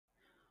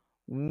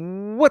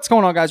What's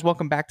going on, guys?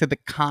 Welcome back to the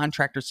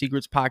Contractor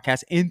Secrets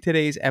Podcast. In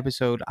today's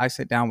episode, I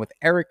sit down with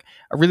Eric,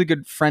 a really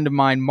good friend of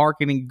mine,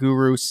 marketing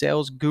guru,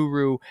 sales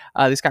guru.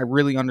 This guy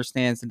really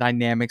understands the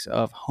dynamics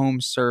of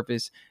home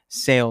service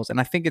sales, and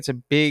I think it's a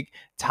big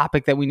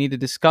topic that we need to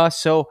discuss.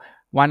 So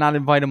why not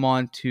invite him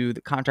on to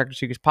the Contractor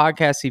Secrets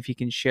Podcast, see if he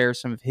can share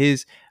some of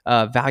his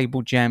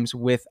valuable gems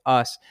with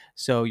us.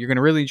 So you're going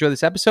to really enjoy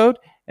this episode,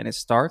 and it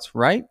starts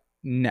right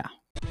now.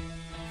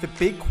 The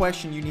big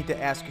question you need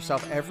to ask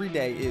yourself every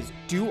day is,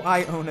 do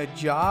I own a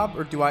job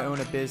or do I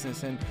own a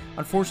business? And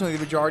unfortunately,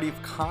 the majority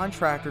of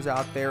contractors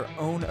out there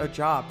own a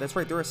job. That's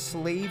right, they're a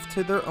slave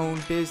to their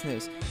own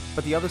business.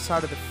 But the other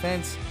side of the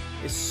fence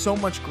is so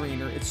much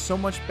greener, it's so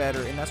much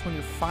better, and that's when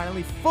you're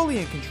finally fully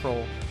in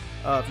control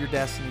of your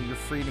destiny, your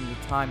freedom,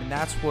 your time. And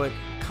that's what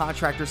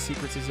Contractor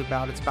Secrets is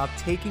about. It's about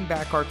taking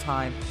back our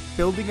time,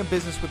 building a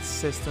business with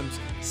systems,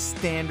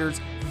 standards,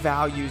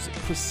 values,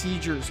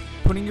 procedures,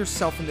 putting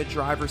yourself in the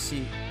driver's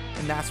seat.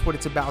 And that's what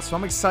it's about. So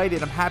I'm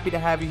excited. I'm happy to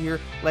have you here.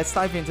 Let's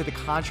dive into the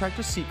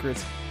Contractor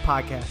Secrets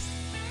Podcast.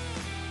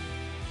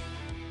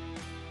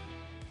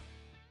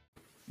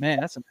 Man,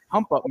 that's some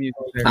pump up music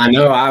there. I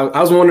know.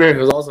 I was wondering if it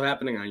was also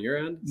happening on your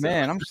end.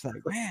 Man, I'm just like,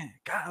 man,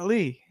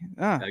 golly.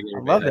 I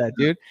love that,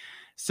 dude.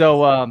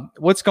 So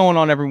what's going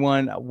on,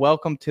 everyone?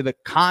 Welcome to the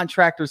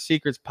Contractor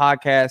Secrets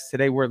Podcast.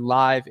 Today we're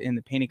live in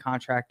the Painting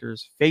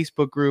Contractors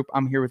Facebook group.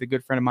 I'm here with a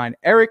good friend of mine,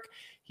 Eric.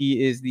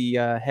 He is the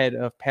head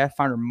of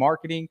Pathfinder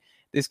Marketing.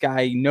 This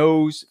guy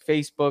knows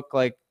Facebook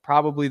like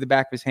probably the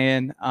back of his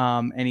hand,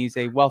 and he's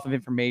a wealth of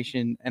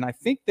information. And I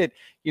think that,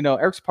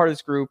 Eric's part of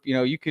this group.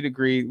 You could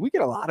agree. We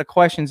get a lot of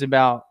questions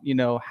about,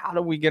 how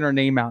do we get our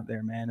name out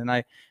there, man? And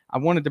I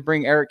wanted to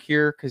bring Eric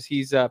here because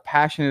he's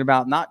passionate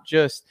about not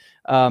just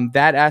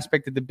that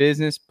aspect of the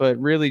business, but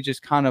really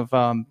just kind of,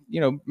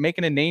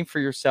 making a name for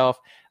yourself,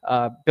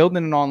 building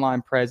an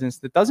online presence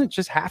that doesn't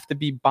just have to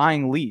be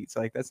buying leads.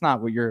 Like, that's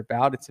not what you're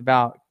about. It's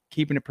about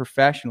keeping it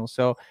professional.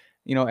 So,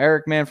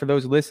 Eric, man, for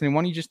those listening,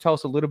 why don't you just tell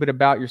us a little bit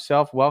about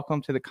yourself?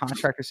 Welcome to the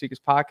Contractor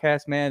Secrets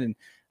Podcast, man, and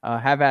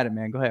have at it,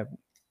 man. Go ahead.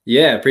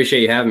 Yeah,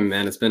 appreciate you having me,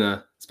 man. It's been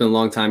a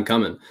long time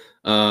coming.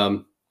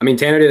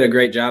 Tanner did a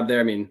great job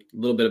there. A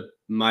little bit of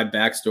my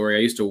backstory. I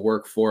used to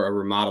work for a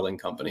remodeling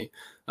company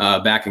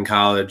back in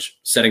college,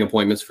 setting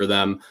appointments for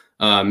them,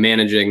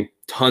 managing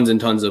tons and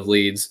tons of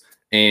leads,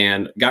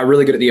 and got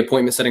really good at the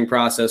appointment setting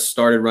process,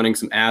 started running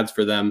some ads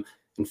for them,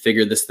 and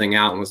figured this thing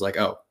out and was like,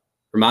 oh,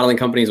 remodeling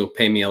companies will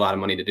pay me a lot of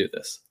money to do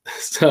this.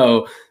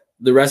 So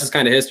the rest is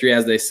kind of history,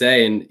 as they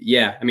say. And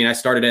yeah, I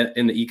started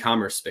in the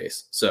e-commerce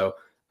space. So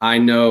I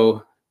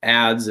know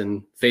ads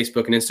and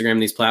Facebook and Instagram,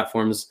 these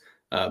platforms,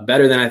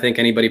 better than I think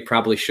anybody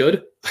probably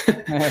should.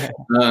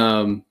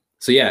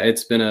 So yeah,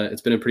 it's been a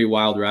pretty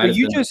wild ride.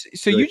 You just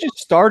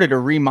started a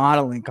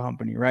remodeling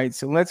company, right?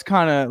 So let's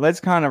kind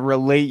of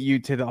relate you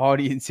to the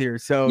audience here.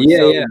 So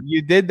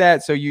you did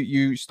that. So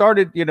you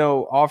started,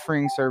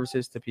 offering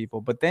services to people,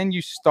 but then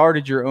you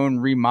started your own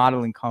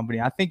remodeling company.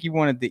 I think you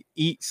wanted to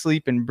eat,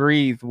 sleep, and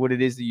breathe what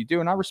it is that you do,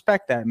 and I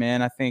respect that,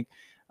 man. I think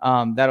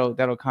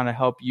that'll kind of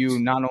help you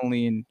not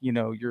only in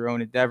your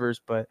own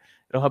endeavors, but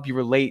it'll help you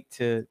relate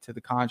to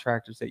the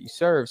contractors that you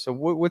serve. So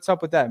what's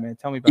up with that, man?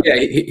 Tell me about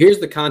that. Yeah, here's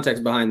the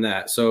context behind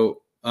that.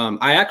 So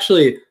I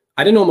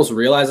didn't almost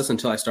realize this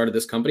until I started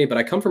this company, but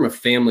I come from a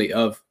family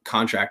of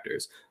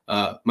contractors.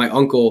 My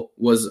uncle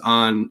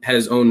had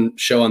his own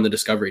show on the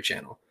Discovery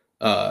Channel,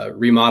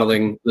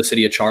 remodeling the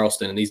city of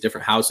Charleston and these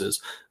different houses.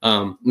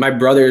 My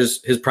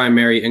brother's, his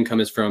primary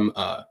income is from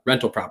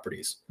rental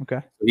properties.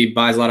 Okay. He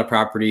buys a lot of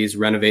properties,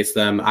 renovates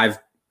them. I've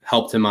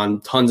helped him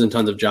on tons and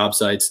tons of job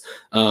sites.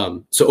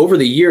 So over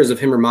the years of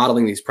him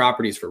remodeling these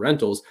properties for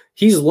rentals,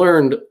 he's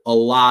learned a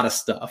lot of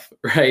stuff,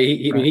 right?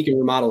 He can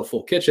remodel a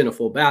full kitchen, a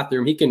full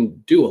bathroom. He can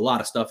do a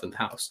lot of stuff in the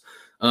house.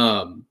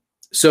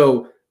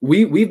 So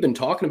we've been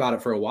talking about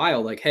it for a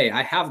while. Like, hey,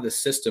 I have this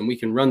system. We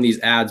can run these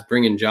ads,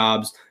 bring in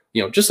jobs,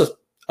 just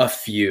a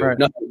few, right.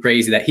 Nothing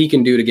crazy that he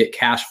can do to get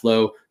cash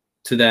flow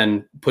to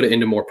then put it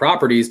into more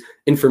properties.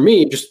 And for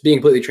me, just being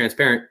completely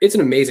transparent, it's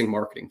an amazing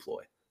marketing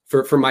ploy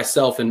for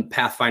myself and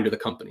Pathfinder, the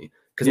company.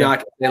 Because now I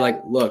can say,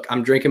 like, look,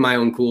 I'm drinking my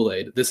own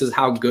Kool-Aid. This is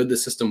how good the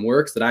system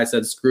works that I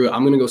said, screw it,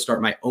 I'm going to go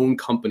start my own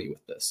company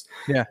with this.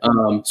 Yeah.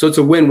 So it's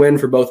a win-win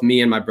for both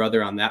me and my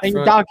brother on that front.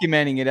 And you're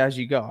documenting it as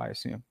you go, I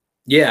assume.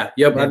 Yeah.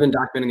 Yep. I've been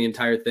documenting the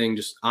entire thing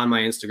just on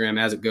my Instagram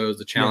as it goes,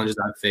 the challenges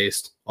I've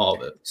faced, all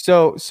of it.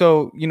 So,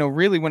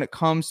 really when it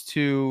comes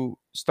to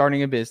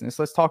starting a business,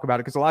 let's talk about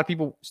it. Because a lot of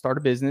people start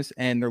a business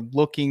and they're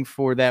looking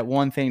for that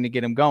one thing to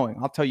get them going.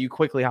 I'll tell you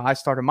quickly how I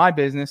started my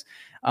business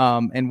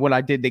and what I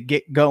did to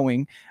get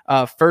going.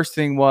 First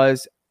thing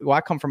was,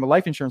 I come from a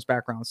life insurance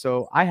background.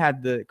 So I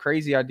had the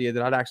crazy idea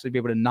that I'd actually be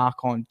able to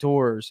knock on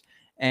doors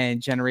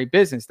and generate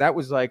business. That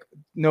was like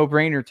no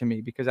brainer to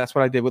me because that's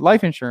what I did with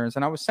life insurance.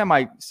 And I was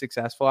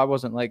semi-successful. I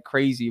wasn't like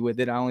crazy with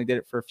it. I only did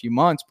it for a few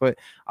months, but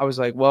I was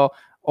like, well,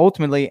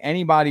 ultimately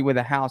anybody with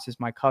a house is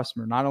my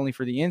customer, not only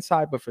for the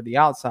inside, but for the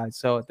outside.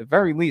 So at the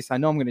very least, I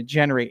know I'm going to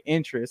generate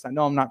interest. I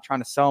know I'm not trying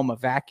to sell them a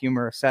vacuum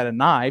or a set of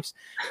knives.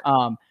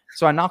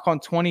 So I knock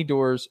on 20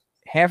 doors,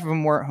 half of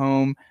them weren't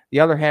home. The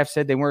other half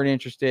said they weren't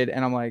interested.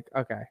 And I'm like,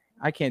 okay,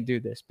 I can't do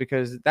this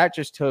because that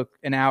just took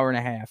an hour and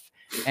a half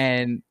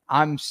and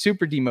I'm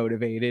super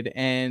demotivated.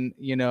 And,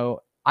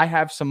 I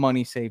have some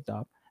money saved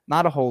up,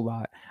 not a whole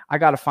lot. I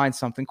got to find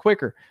something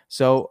quicker.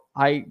 So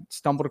I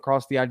stumbled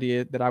across the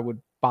idea that I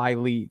would buy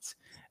leads.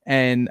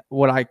 And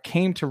what I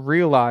came to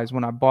realize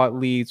when I bought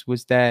leads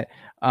was that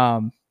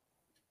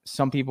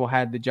some people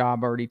had the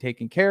job already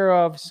taken care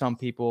of. Some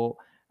people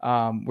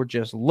were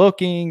just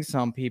looking.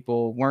 Some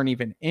people weren't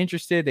even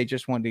interested. They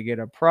just wanted to get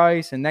a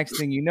price. And next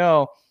thing you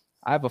know,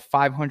 I have a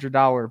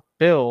 $500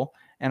 bill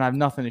and I have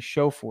nothing to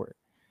show for it.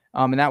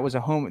 And that was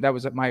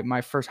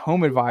my first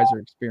home advisor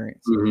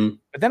experience. Mm-hmm.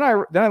 But then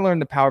I learned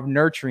the power of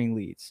nurturing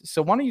leads.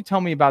 So why don't you tell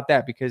me about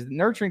that? Because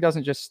nurturing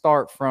doesn't just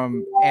start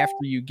from after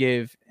you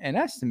give an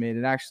estimate.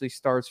 It actually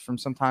starts from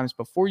sometimes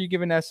before you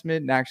give an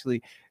estimate and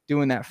actually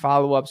doing that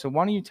follow-up. So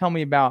why don't you tell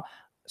me about,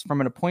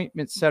 from an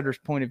appointment setter's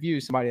point of view,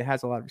 somebody that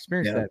has a lot of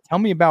experience with that, tell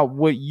me about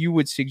what you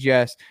would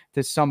suggest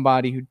to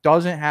somebody who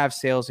doesn't have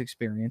sales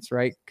experience,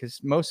 right?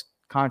 Because most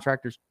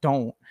contractors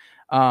don't,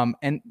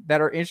 and that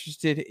are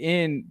interested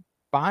in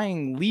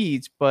buying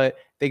leads, but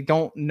they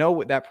don't know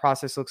what that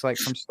process looks like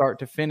from start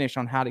to finish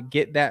on how to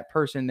get that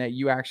person that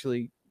you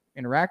actually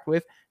interact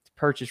with to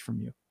purchase from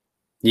you.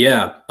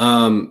 Yeah.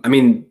 I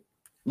mean,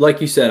 like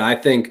you said, I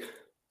think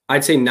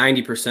I'd say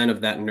 90%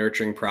 of that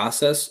nurturing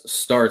process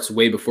starts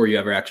way before you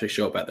ever actually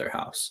show up at their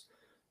house,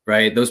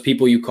 right? Those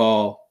people you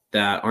call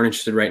that aren't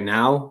interested right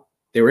now,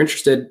 they were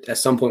interested at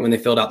some point when they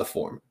filled out the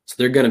form. So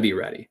they're going to be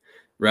ready,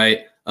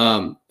 right?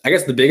 I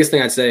guess the biggest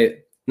thing I'd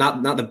say,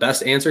 not the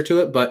best answer to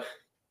it, but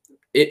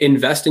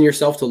invest in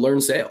yourself to learn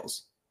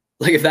sales.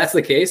 Like if that's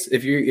the case,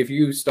 if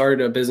you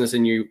started a business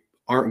and you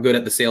aren't good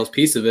at the sales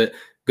piece of it,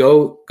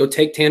 go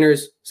take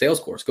Tanner's sales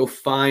course. Go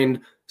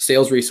find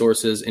sales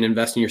resources and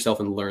invest in yourself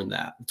and learn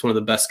that. It's one of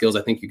the best skills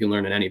I think you can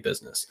learn in any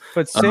business.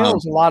 But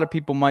sales, a lot of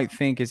people might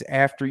think is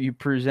after you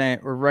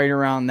present or right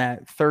around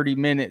that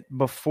 30-minute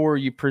before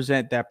you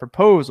present that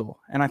proposal.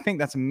 And I think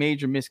that's a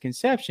major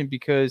misconception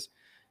because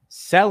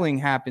selling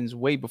happens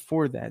way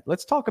before that.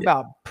 Let's talk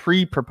about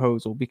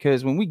pre-proposal,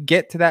 because when we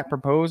get to that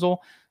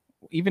proposal,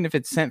 even if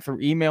it's sent through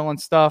email and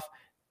stuff,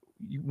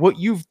 what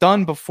you've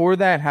done before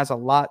that has a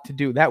lot to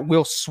do. That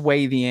will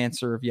sway the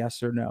answer of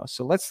yes or no.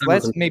 So let's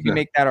maybe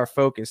make that our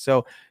focus.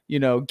 So,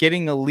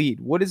 getting a lead,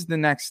 what is the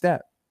next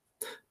step?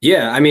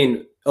 Yeah. I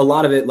mean, a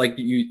lot of it, like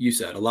you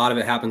said, a lot of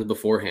it happens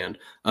beforehand.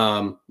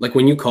 Like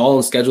when you call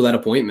and schedule that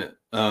appointment,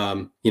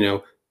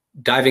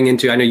 diving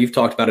into, I know you've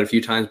talked about it a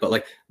few times, but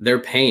like their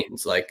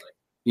pains, like,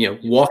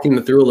 walking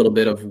them through a little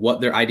bit of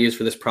what their ideas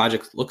for this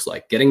project looks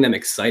like, getting them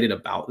excited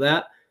about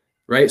that.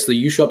 Right. So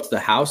you show up to the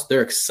house,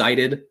 they're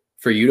excited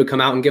for you to come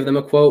out and give them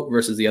a quote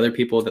versus the other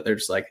people that they're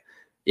just like,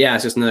 yeah,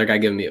 it's just another guy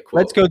giving me a quote.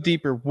 Let's go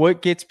deeper.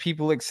 What gets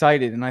people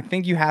excited? And I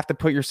think you have to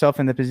put yourself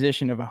in the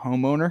position of a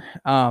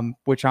homeowner,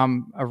 which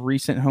I'm a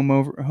recent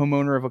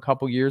homeowner of a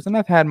couple years, and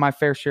I've had my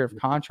fair share of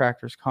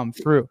contractors come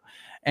through.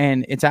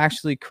 And it's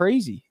actually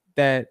crazy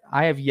that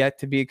I have yet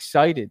to be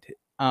excited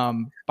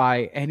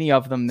by any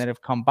of them that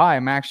have come by.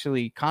 I'm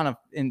actually kind of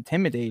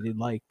intimidated,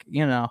 like,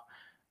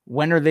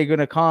 when are they going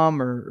to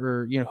come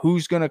or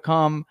who's going to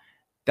come?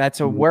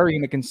 That's a worry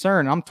and a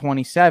concern. I'm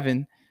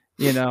 27,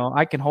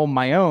 I can hold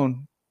my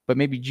own, but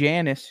maybe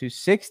Janice, who's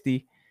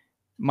 60,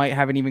 might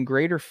have an even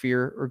greater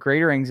fear or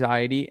greater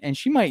anxiety, and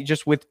she might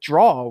just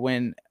withdraw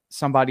when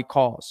somebody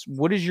calls.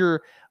 What is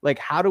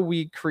how do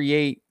we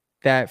create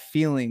that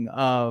feeling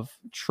of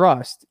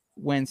trust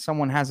when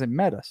someone hasn't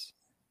met us?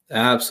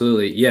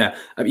 Absolutely. Yeah.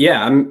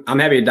 I'm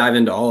happy to dive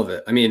into all of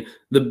it. I mean,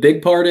 the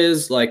big part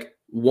is I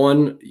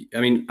know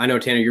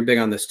Tanner, you're big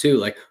on this too.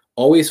 Like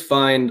always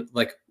find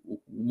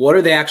what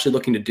are they actually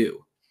looking to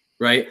do?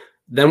 Right.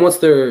 Then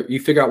you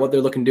figure out what they're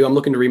looking to do. I'm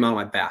looking to remodel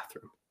my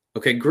bathroom.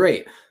 Okay,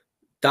 great.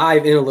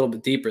 Dive in a little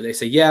bit deeper. They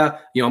say, yeah,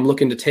 I'm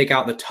looking to take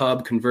out the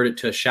tub, convert it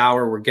to a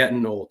shower. We're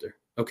getting older.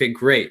 Okay,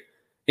 great.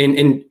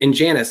 And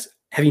Janice,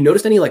 have you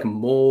noticed any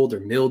mold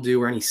or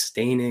mildew or any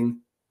staining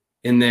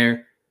in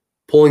there?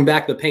 Pulling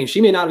back the paint.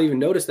 She may not have even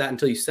noticed that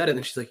until you said it.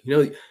 And she's like,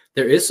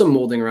 there is some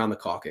molding around the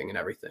caulking and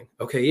everything.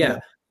 Okay, yeah.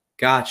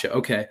 Gotcha.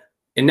 Okay.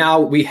 And now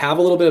we have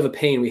a little bit of a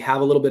pain. We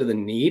have a little bit of the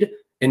need.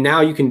 And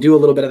now you can do a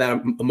little bit of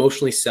that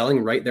emotionally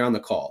selling right there on the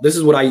call. This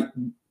is what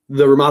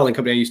the remodeling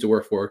company I used to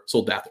work for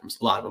sold bathrooms,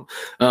 a lot of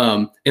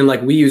them.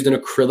 And we used an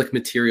acrylic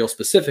material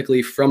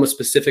specifically from a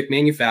specific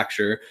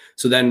manufacturer.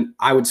 So then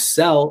I would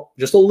sell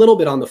just a little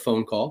bit on the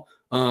phone call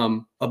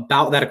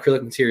about that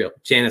acrylic material.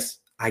 Janice,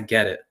 I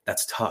get it.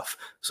 That's tough.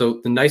 So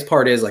the nice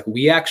part is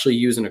we actually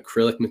use an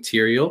acrylic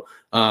material.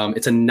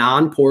 It's a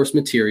non-porous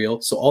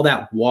material. So all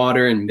that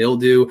water and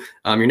mildew,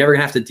 you're never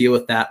gonna have to deal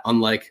with that.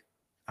 Unlike,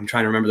 I'm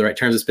trying to remember the right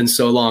terms. It's been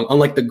so long.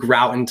 Unlike the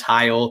grout and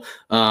tile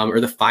or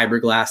the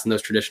fiberglass and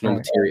those traditional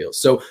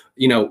materials. So,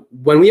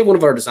 when we have one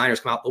of our designers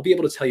come out, they'll be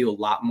able to tell you a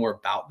lot more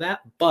about that.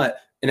 And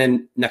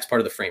then next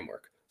part of the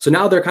framework. So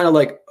now they're kind of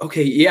like,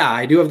 okay, yeah,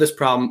 I do have this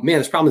problem. Man,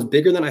 this problem is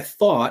bigger than I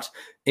thought.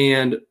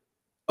 And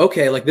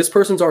okay, this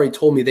person's already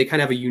told me they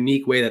kind of have a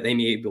unique way that they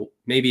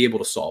may be able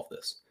to solve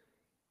this.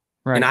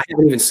 And I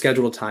haven't even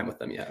scheduled a time with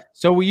them yet.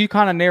 So what you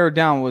kind of narrowed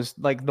down was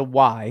like the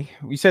why.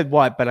 You said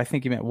what, but I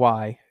think you meant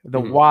why. The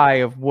why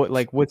of what,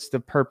 like, what's the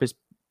purpose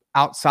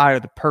outside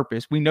of the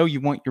purpose? We know you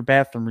want your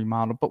bathroom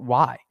remodeled, but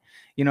why?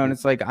 You know, and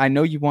it's like, I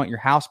know you want your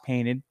house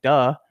painted.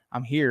 Duh,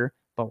 I'm here,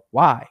 but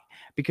why?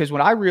 Because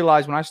what I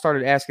realized when I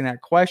started asking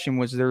that question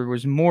was there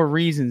was more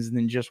reasons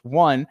than just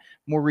one,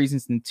 more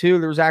reasons than two.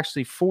 There was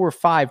actually 4 or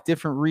 5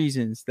 different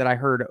reasons that I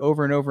heard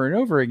over and over and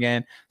over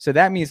again. So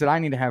that means that I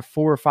need to have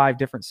 4 or 5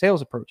 different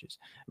sales approaches,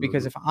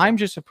 because if I'm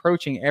just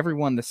approaching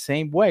everyone the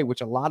same way,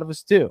 which a lot of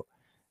us do,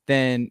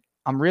 then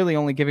I'm really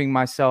only giving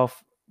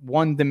myself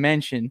one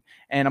dimension,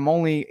 and I'm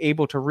only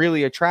able to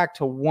really attract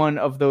to one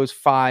of those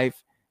 5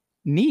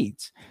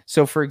 needs.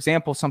 So for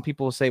example, some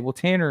people will say, well,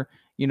 Tanner,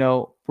 you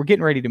know, we're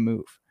getting ready to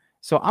move.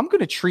 So I'm going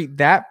to treat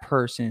that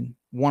person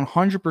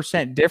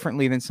 100%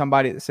 differently than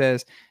somebody that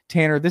says,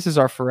 Tanner, this is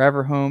our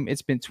forever home.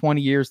 It's been 20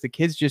 years. The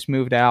kids just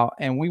moved out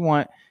and we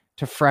want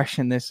to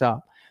freshen this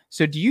up.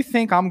 So do you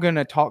think I'm going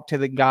to talk to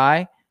the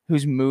guy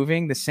who's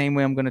moving the same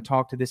way I'm going to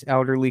talk to this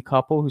elderly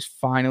couple who's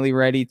finally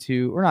ready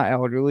to, or not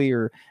elderly,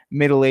 or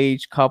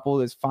middle-aged couple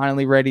that's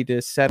finally ready to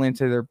settle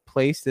into their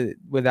place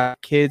without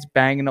kids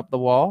banging up the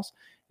walls?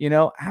 You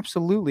know,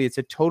 absolutely. It's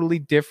a totally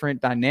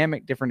different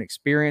dynamic, different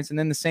experience. And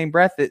then the same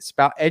breath, it's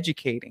about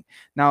educating.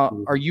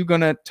 Now, are you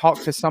going to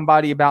talk to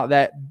somebody about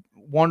that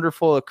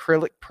wonderful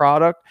acrylic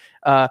product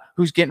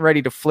who's getting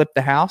ready to flip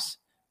the house?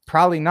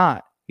 Probably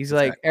not. He's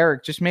like,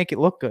 Eric, just make it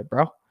look good,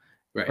 bro.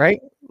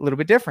 Right? A little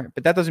bit different.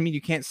 But that doesn't mean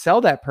you can't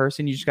sell that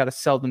person. You just got to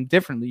sell them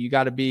differently. You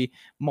got to be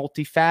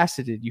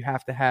multifaceted. You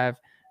have to have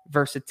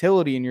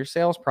versatility in your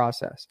sales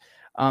process.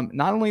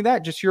 Not only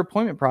that, just your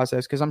appointment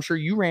process, because I'm sure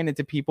you ran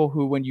into people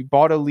who, when you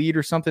bought a lead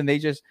or something, they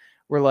just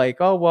were like,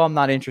 oh, well, I'm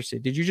not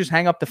interested. Did you just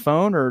hang up the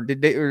phone, or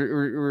did they,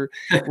 or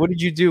what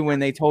did you do when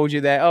they told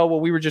you that, oh, well,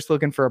 we were just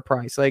looking for a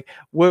price? Like,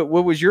 what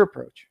was your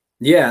approach?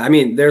 Yeah. I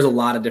mean, there's a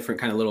lot of different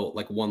kind of little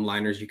like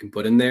one-liners you can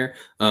put in there.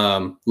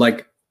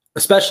 Like,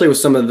 especially with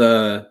some of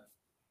the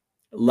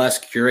less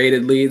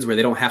curated leads where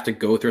they don't have to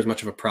go through as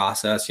much of a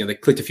process. You know, they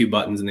clicked a few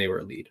buttons and they were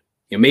a lead.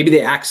 You know, maybe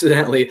they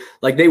accidentally,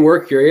 like, they were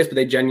curious, but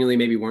they genuinely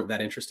maybe weren't that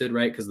interested,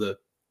 right? Because the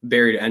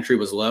barrier to entry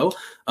was low.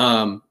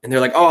 And they're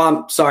like, oh,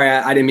 I'm sorry,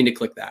 I didn't mean to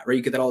click that, right?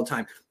 You get that all the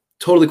time.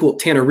 Totally cool.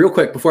 Tanner, real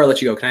quick, before I let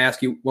you go, can I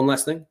ask you one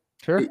last thing?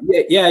 Sure.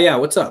 Yeah.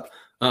 What's up?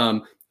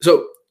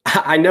 So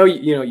I know,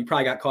 you know, you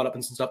probably got caught up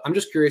in some stuff. I'm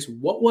just curious,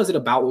 what was it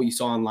about what you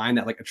saw online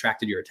that like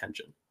attracted your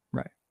attention?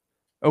 Right.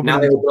 Now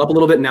they open up a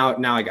little bit. Now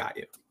I got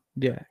you.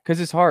 Yeah, because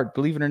it's hard,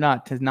 believe it or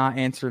not, to not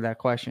answer that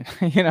question.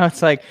 You know,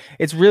 it's like,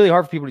 it's really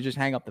hard for people to just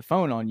hang up the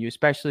phone on you,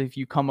 especially if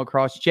you come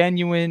across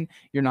genuine,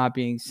 you're not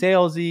being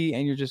salesy,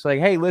 and you're just like,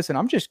 hey, listen,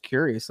 I'm just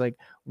curious. Like,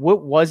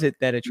 what was it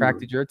that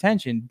attracted your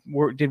attention?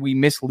 Did we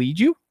mislead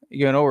you,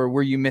 you know, or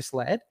were you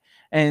misled?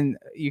 And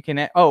you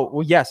can, oh,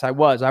 well, yes, I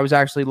was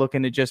actually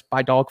looking to just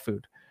buy dog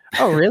food.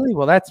 Oh, really?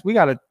 Well, we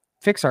got to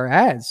fix our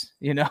ads.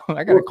 You know,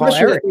 I got to call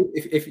Eric.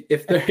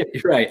 If they're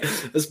right,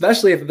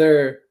 especially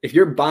if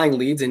you're buying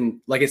leads and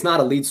like, it's not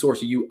a lead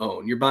source you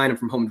own, you're buying them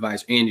from Home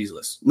Advisor, Angie's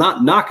List,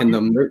 not knocking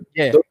them.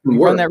 You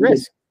run that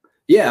risk.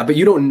 Yeah, but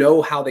you don't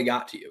know how they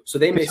got to you. So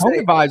they may say, Home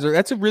Advisor,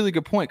 that's a really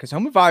good point, because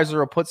Home Advisor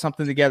will put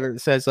something together that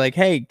says like,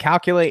 hey,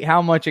 calculate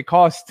how much it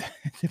costs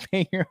to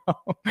pay your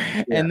home.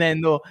 Yeah. And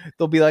then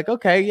they'll be like,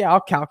 okay, yeah,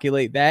 I'll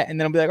calculate that. And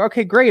then I'll be like,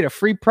 okay, great. A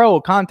free pro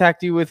will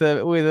contact you with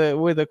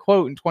a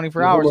quote in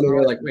 24 hours. And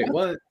we're like, wait,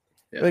 what?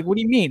 Yeah. Like, what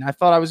do you mean? I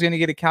thought I was going to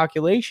get a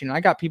calculation. I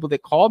got people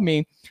that called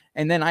me,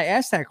 and then I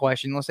asked that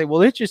question. They'll say,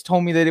 well, it just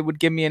told me that it would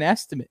give me an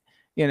estimate.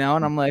 You know,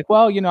 and I'm like,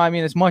 well, you know, I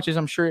mean, as much as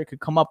I'm sure it could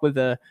come up with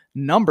a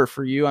number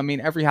for you, I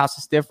mean, every house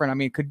is different. I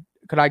mean, could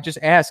I just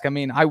ask? I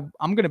mean, I'm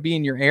going to be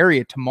in your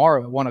area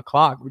tomorrow at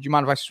 1:00. Would you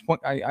mind if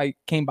I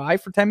came by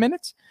for 10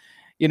 minutes?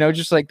 You know,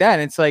 just like that.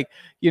 And it's like,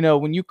 you know,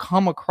 when you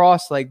come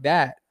across like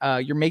that,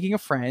 you're making a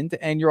friend,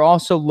 and you're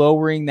also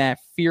lowering that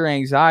fear,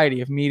 anxiety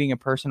of meeting a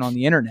person on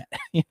the internet.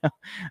 You know,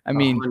 I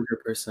mean,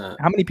 100%.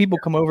 How many people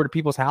come over to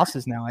people's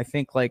houses now? I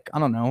think, like, I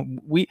don't know,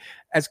 we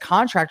as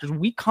contractors,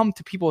 we come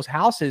to people's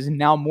houses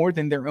now more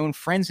than their own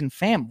friends and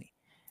family.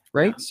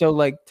 Right. Yeah. So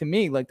like, to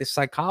me, like, the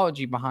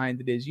psychology behind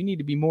it is you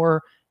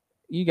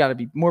got to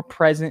be more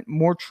present,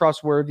 more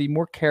trustworthy,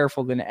 more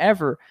careful than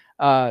ever,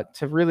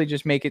 to really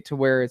just make it to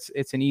where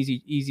it's an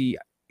easy,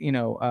 you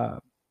know,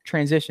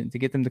 transition to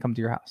get them to come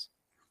to your house.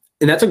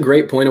 And that's a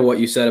great point of what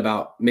you said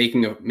about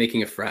making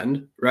a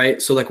friend,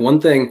 right? So like,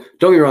 one thing,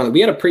 don't get me wrong, we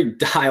had a pretty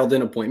dialed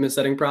in appointment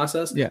setting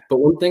process. Yeah. But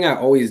one thing I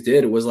always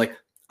did was like,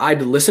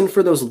 I'd listen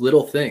for those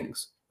little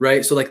things,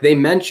 right? So like, they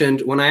mentioned,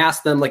 when I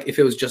asked them, like, if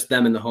it was just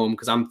them in the home,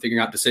 because I'm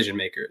figuring out decision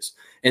makers,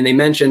 and they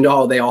mentioned,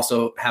 oh, they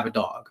also have a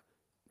dog.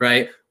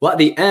 Right. Well, at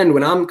the end,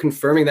 when I'm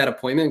confirming that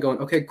appointment, going,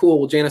 okay, cool.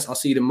 Well, Janice, I'll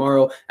see you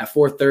tomorrow at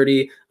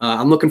 4:30.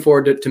 I'm looking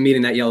forward to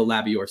meeting that yellow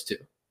lab of yours too.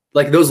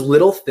 Like, those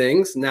little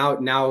things.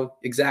 Now,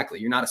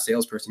 exactly. You're not a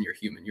salesperson. You're a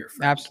human. You're a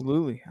friend.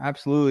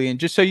 Absolutely. And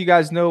just so you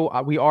guys know,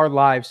 we are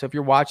live. So if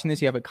you're watching this,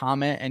 you have a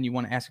comment and you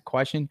want to ask a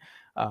question,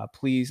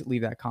 please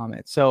leave that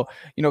comment. So,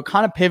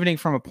 kind of pivoting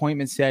from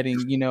appointment setting,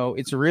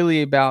 it's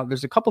really about,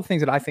 there's a couple of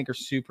things that I think are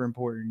super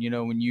important,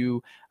 when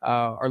you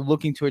are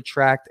looking to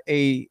attract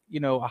a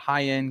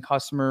high-end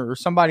customer or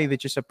somebody that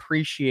just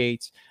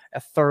appreciates a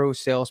thorough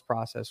sales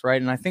process,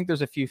 right? And I think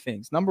there's a few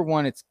things. Number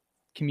one, it's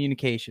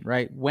communication,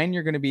 right? When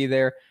you're going to be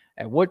there,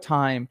 at what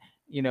time,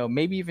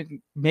 maybe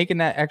even making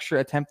that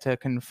extra attempt to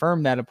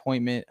confirm that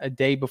appointment a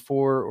day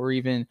before or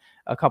even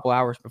a couple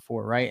hours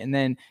before, right? And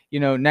then,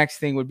 next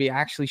thing would be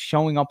actually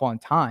showing up on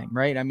time,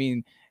 right? I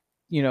mean,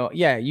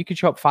 yeah, you could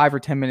show up 5 or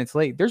 10 minutes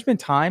late. There's been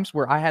times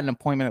where I had an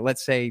appointment at,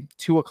 let's say,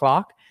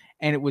 2:00,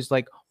 and it was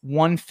like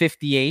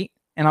 1:58,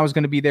 and I was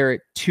going to be there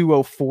at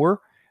 2:04.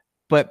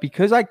 But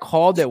because I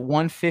called at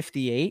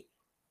 1:58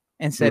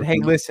 and said, hey,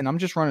 listen, I'm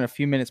just running a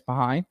few minutes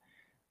behind,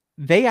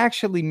 they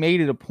actually made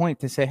it a point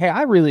to say, hey,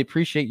 I really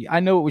appreciate you. I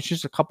know it was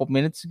just a couple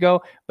minutes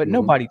ago, but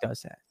nobody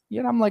does that.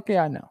 I'm like,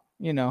 yeah, I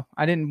know.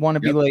 I didn't want to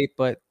be late,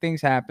 but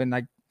things happen.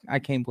 I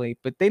came late,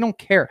 but they don't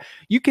care.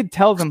 You could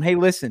tell them, hey,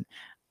 listen,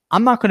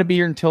 I'm not going to be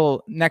here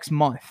until next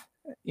month.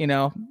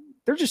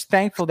 They're just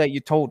thankful that you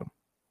told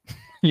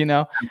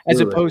them,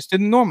 as opposed to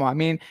the normal. I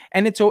mean,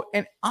 and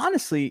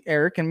honestly,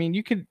 Eric, I mean,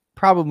 you could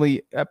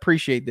probably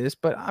appreciate this,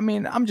 but I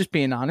mean, I'm just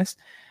being honest.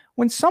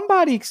 When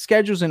somebody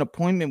schedules an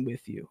appointment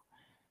with you,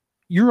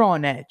 you're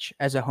on edge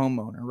as a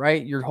homeowner,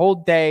 right? Your whole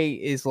day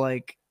is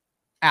like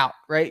out,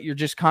 right? You're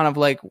just kind of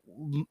like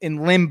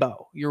in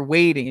limbo. You're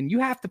waiting, and you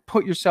have to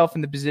put yourself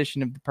in the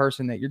position of the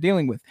person that you're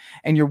dealing with.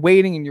 And you're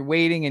waiting and you're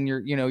waiting, and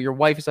your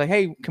wife is like,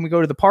 hey, can we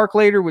go to the park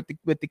later with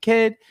the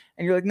kid?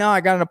 And you're like, no,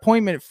 I got an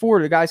appointment at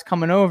 4. The guy's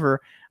coming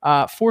over.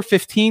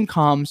 4:15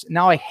 comes.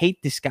 Now I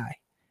hate this guy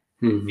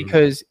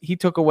because he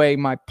took away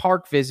my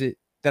park visit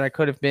that I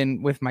could have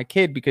been with my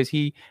kid because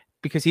he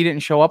didn't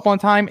show up on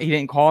time. He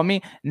didn't call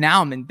me.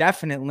 Now I'm in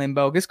definite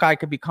limbo. This guy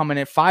could be coming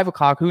at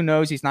 5:00. Who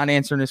knows? He's not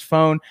answering his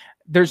phone.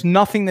 There's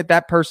nothing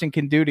that person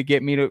can do to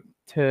get me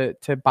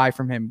to buy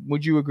from him.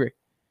 Would you agree?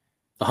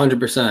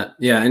 100%.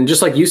 Yeah. And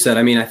just like you said,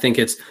 I mean, I think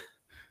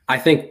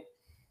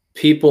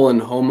people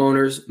and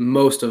homeowners,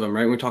 most of them,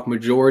 right? When we talk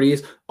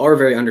majorities, are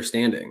very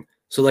understanding.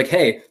 So like,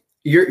 hey,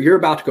 you're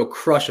about to go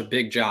crush a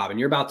big job and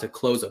you're about to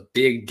close a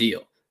big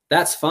deal.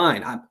 That's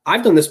fine.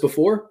 I've done this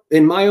before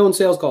in my own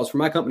sales calls for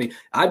my company.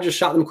 I've just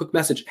shot them a quick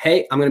message.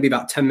 Hey, I'm going to be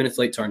about 10 minutes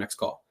late to our next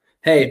call.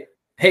 Hey,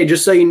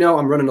 just so you know,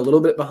 I'm running a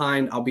little bit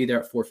behind. I'll be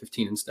there at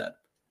 4:15 instead.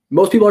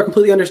 Most people are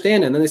completely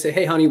understanding. And then they say,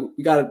 hey, honey,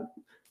 he's going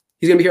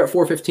to be here at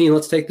 4:15.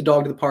 Let's take the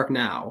dog to the park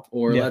now.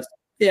 Or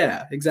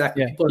yeah,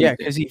 exactly. Yeah,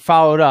 because he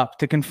followed up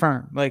to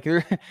confirm. Like,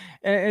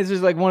 it's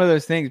just like one of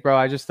those things, bro.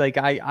 I just like,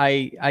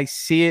 I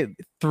see it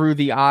through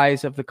the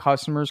eyes of the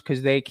customers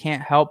because they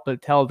can't help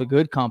but tell the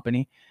good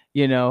company,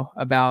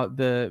 about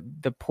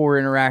the poor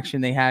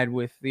interaction they had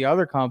with the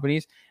other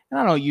companies. And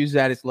I don't use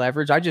that as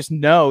leverage. I just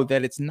know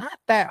that it's not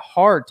that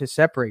hard to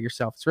separate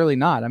yourself. It's really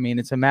not. I mean,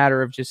 it's a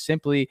matter of just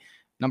simply,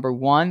 number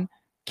one,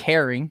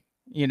 caring,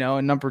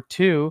 and number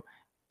two,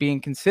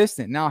 being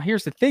consistent. Now,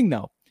 here's the thing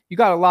though. You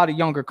got a lot of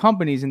younger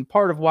companies, and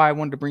part of why I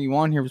wanted to bring you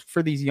on here was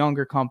for these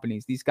younger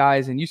companies, these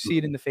guys, and you see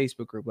it in the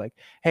Facebook group, like,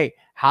 hey,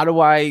 how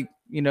do I,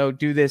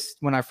 do this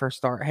when I first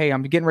start? Hey,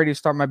 I'm getting ready to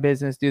start my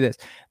business, do this.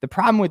 The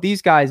problem with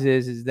these guys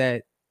is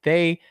that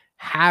they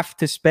have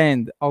to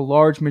spend a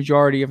large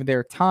majority of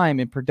their time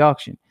in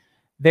production.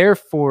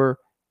 Therefore,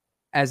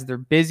 as they're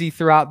busy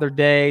throughout their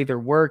day, they're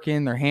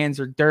working, their hands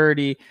are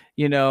dirty,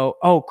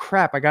 oh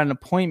crap, I got an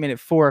appointment at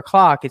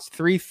 4:00. It's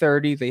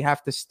 3:30. They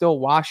have to still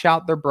wash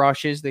out their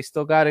brushes. They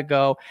still got to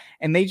go.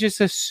 And they just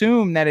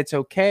assume that it's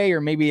okay, or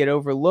maybe it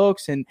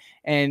overlooks. And,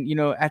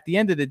 at the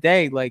end of the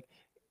day, like,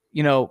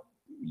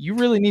 you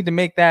really need to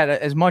make that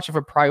as much of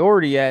a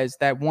priority as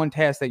that one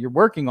task that you're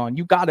working on.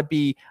 You got to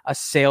be a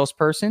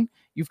salesperson.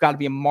 You've got to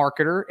be a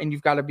marketer, and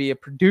you've got to be a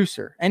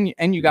producer, and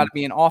you got to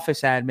be an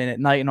office admin at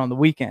night and on the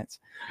weekends,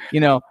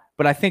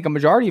 but I think a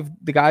majority of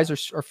the guys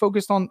are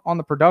focused on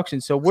the production.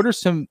 So what are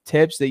some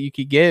tips that you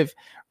could give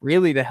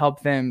really to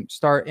help them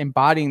start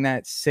embodying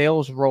that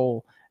sales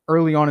role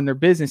early on in their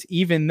business,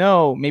 even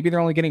though maybe they're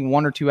only getting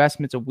 1 or 2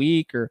 estimates a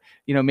week, or,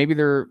 maybe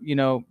they're,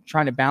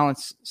 trying to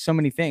balance so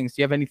many things.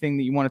 Do you have anything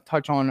that you want to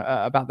touch on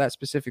about that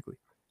specifically?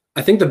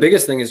 I think the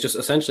biggest thing is just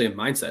essentially a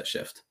mindset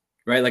shift,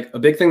 right? Like a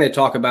big thing they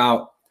talk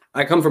about,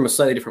 I come from a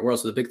slightly different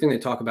world. So the big thing they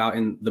talk about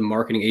in the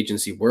marketing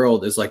agency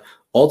world is like,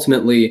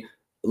 ultimately,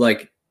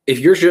 like if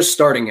you're just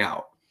starting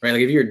out, right?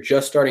 Like if you're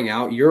just starting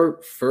out,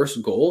 your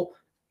first goal,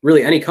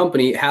 really any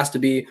company, has to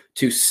be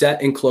to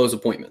set and close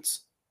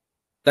appointments.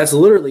 That's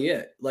literally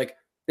it. Like,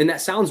 and that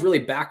sounds really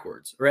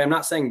backwards, right? I'm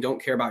not saying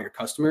don't care about your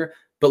customer,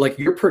 but like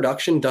your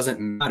production doesn't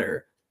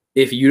matter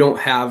if you don't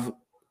have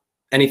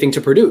anything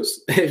to produce.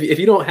 If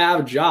you don't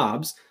have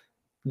jobs,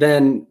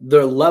 then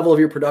the level of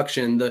your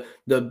production,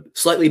 the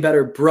slightly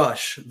better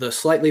brush, the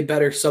slightly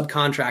better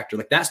subcontractor,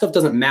 like that stuff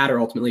doesn't matter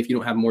ultimately if you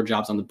don't have more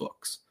jobs on the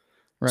books,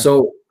 Right.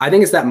 So I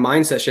think it's that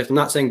mindset shift. I'm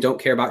not saying don't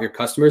care about your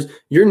customers.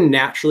 You're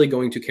naturally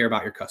going to care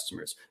about your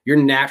customers. You're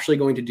naturally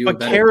going to do a But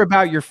better care job.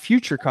 about your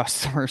future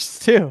customers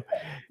too. You know,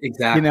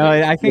 Exactly.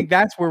 and I think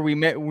that's where we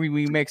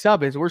mix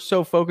up is we're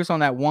so focused on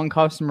that one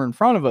customer in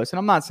front of us. And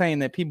I'm not saying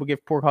that people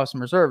give poor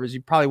customer service.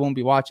 You probably won't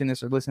be watching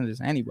this or listening to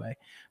this anyway.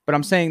 But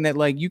I'm saying that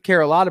like you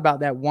care a lot about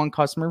that one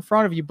customer in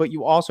front of you, but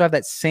you also have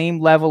that same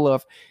level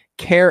of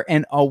care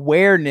and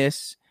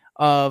awareness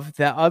of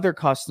the other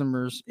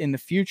customers in the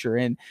future.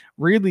 And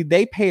really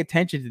they pay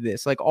attention to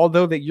this. Like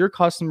although that your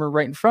customer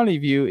right in front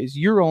of you is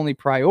your only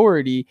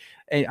priority,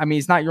 I mean,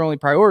 it's not your only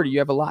priority. You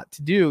have a lot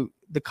to do.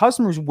 The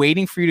customer's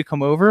waiting for you to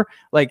come over.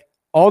 Like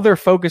all they're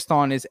focused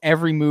on is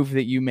every move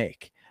that you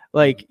make.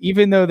 Like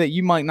even though that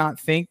you might not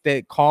think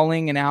that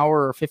calling an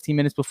hour or 15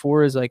 minutes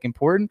before is like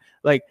important,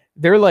 like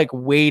they're like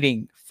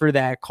waiting for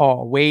that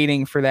call,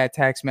 waiting for that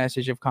text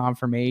message of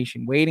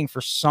confirmation, waiting for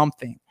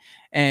something.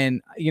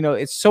 And you know,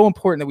 it's so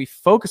important that we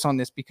focus on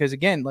this because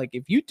again, like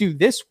if you do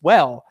this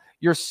well,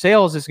 your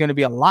sales is going to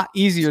be a lot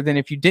easier than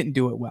if you didn't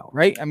do it well,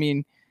 right? I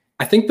mean,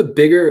 I think the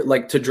bigger,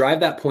 like to drive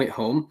that point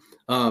home,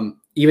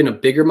 even a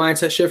bigger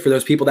mindset shift for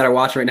those people that are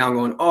watching right now and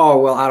going, oh,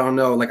 well, I don't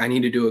know, like I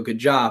need to do a good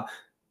job.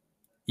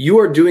 You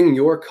are doing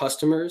your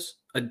customers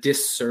a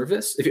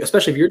disservice.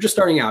 Especially if you're just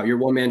starting out, you're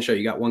one-man show,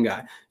 you got one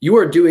guy. You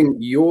are doing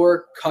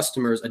your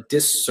customers a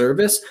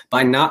disservice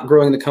by not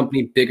growing the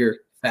company bigger,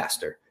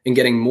 faster, and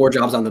getting more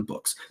jobs on the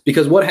books.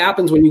 Because what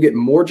happens when you get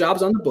more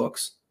jobs on the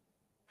books,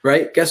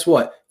 right? Guess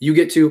what? You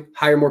get to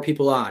hire more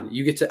people on.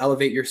 You get to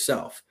elevate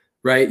yourself,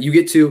 right? You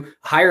get to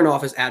hire an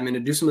office admin to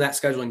do some of that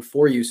scheduling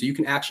for you so you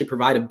can actually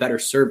provide a better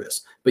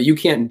service. But you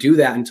can't do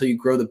that until you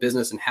grow the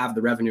business and have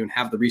the revenue and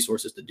have the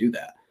resources to do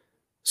that.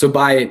 So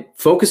by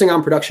focusing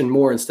on production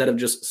more instead of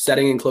just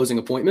setting and closing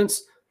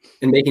appointments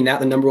and making that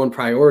the number one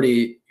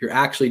priority, you're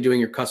actually doing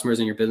your customers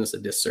and your business a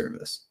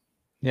disservice.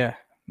 yeah,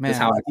 man. That's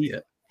how I see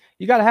it.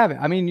 You got to have it.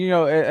 I mean, you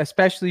know,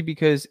 especially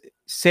because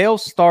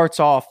sales starts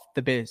off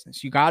the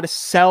business. You got to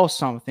sell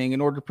something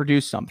in order to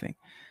produce something.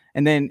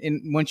 And then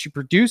once you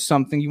produce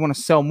something, you want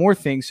to sell more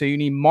things. So you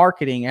need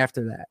marketing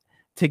after that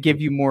to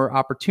give you more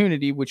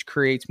opportunity, which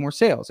creates more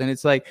sales. And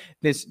it's like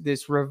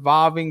this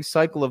revolving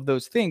cycle of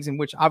those things in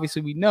which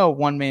obviously we know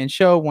one-man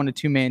show, 1 to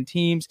 2 man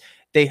teams,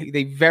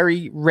 they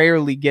very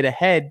rarely get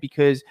ahead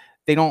because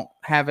they don't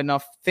have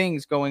enough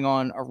things going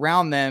on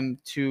around them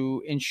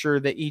to ensure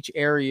that each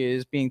area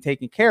is being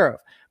taken care of.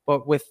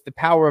 But with the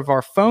power of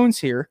our phones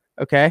here,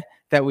 okay,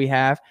 that we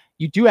have,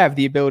 you do have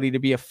the ability to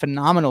be a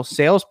phenomenal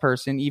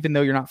salesperson, even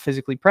though you're not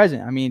physically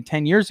present. I mean,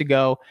 10 years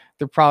ago,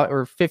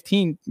 or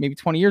 15, maybe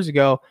 20 years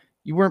ago,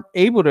 you weren't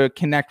able to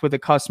connect with a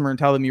customer and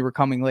tell them you were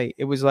coming late.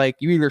 It was like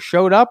you either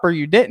showed up or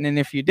you didn't. And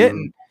if you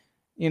didn't,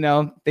 you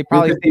know, they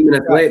probably 15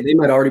 minutes late, they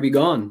might already be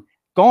gone.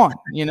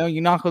 You know,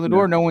 you knock on the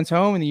door, no one's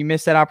home, and you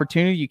miss that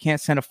opportunity. You can't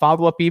send a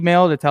follow-up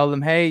email to tell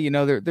them, hey, you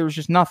know, there was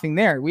just nothing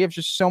there. We have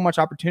just so much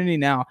opportunity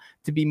now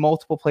to be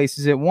multiple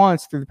places at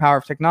once through the power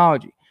of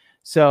technology.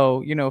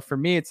 So, you know, for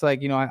me, it's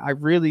like, you know, I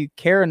really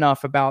care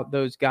enough about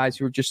those guys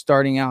who are just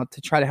starting out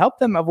to try to help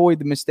them avoid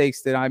the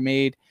mistakes that I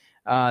made,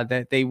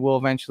 that they will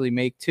eventually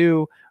make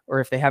too, or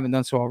if they haven't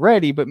done so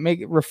already, but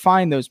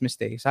refine those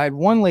mistakes. I had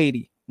one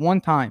lady, one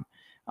time,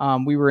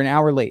 we were an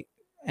hour late.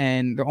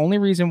 And the only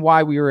reason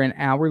why we were an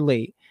hour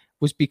late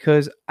was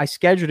because I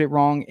scheduled it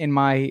wrong in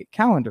my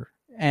calendar.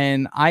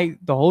 And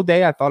the whole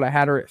day, I thought I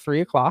had her at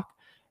 3:00,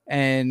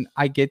 and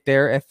I get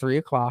there at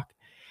 3:00.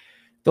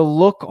 The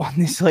look on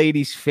this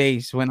lady's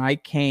face when I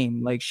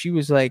came, like, she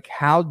was like,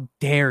 how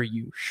dare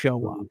you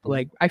show up?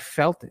 Like, I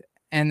felt it.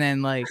 And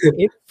then like,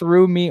 it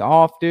threw me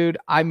off, dude.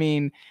 I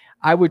mean,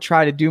 I would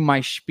try to do my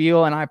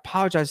spiel and I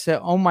apologize. I said,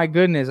 oh my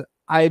goodness,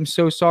 I am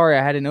so sorry.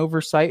 I had an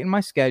oversight in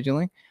my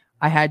scheduling.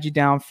 I had you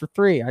down for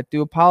 3. I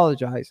do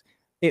apologize.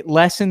 It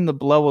lessened the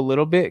blow a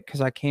little bit because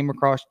I came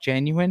across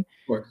genuine.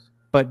 Of course.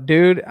 But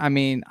dude, I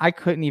mean, I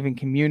couldn't even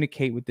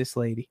communicate with this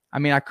lady. I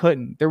mean, I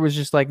couldn't. There was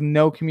just like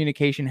no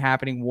communication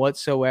happening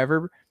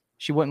whatsoever.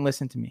 She wouldn't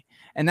listen to me.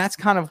 And that's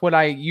kind of what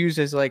I use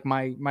as like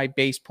my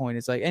base point.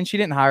 It's like, and she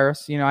didn't hire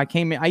us. You know,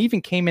 I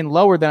even came in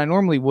lower than I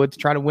normally would to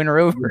try to win her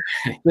over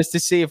just to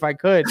see if I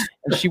could.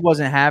 And she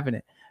wasn't having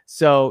it.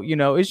 So, you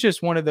know, it's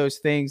just one of those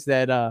things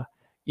that,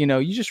 you know,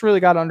 you just really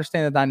got to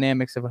understand the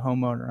dynamics of a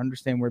homeowner,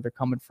 understand where they're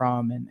coming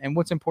from and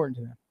what's important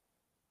to them.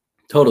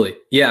 Totally.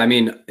 Yeah. I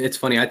mean, it's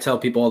funny. I tell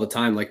people all the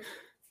time, like,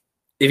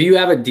 if you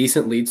have a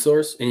decent lead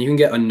source and you can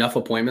get enough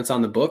appointments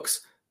on the books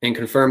and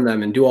confirm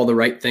them and do all the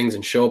right things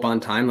and show up on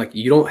time, like,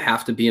 you don't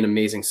have to be an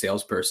amazing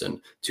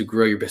salesperson to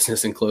grow your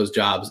business and close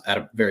jobs at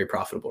a very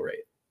profitable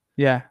rate.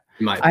 Yeah.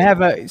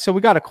 So we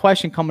got a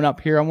question coming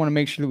up here. I want to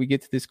make sure that we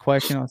get to this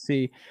question. I'll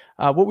see.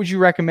 What would you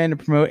recommend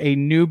to promote a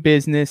new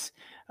business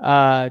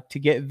to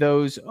get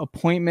those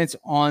appointments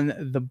on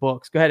the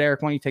books? Go ahead,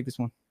 Eric. Why don't you take this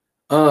one?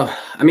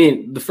 I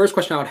mean, the first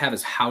question I would have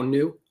is how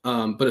new,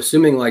 but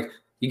assuming like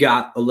you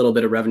got a little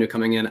bit of revenue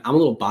coming in, I'm a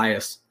little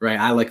biased, right?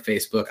 I like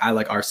Facebook. I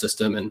like our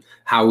system and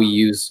how we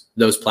use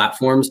those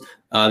platforms.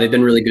 They've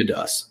been really good to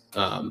us.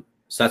 So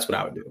that's what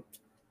I would do.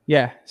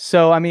 Yeah.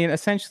 So, I mean,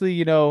 essentially,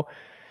 you know,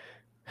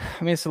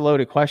 I mean, it's a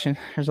loaded question.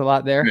 There's a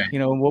lot there. Right. You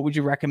know, what would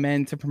you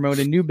recommend to promote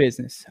a new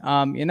business?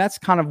 And that's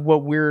kind of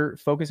what we're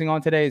focusing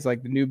on today is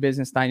like the new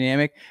business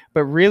dynamic.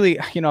 But really,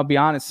 you know, I'll be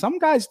honest, some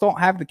guys don't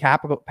have the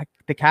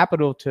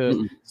capital to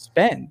Mm-mm.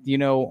 spend, you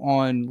know,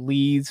 on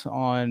leads,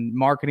 on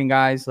marketing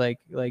guys like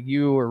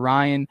you or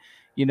Ryan.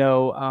 You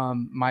know,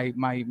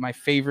 my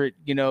favorite,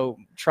 you know,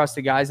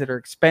 trusted guys that are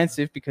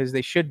expensive because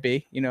they should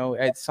be. You know,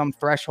 at some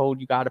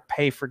threshold, you got to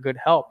pay for good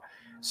help.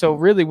 So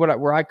really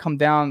where I come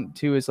down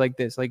to is like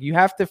this, like you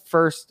have to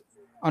first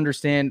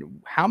understand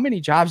how many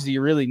jobs do you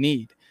really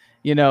need,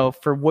 you know,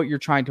 for what you're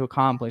trying to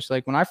accomplish.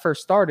 Like when I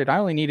first started, I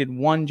only needed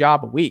one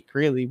job a week,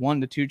 really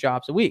 1 to 2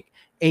 jobs a week,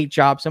 8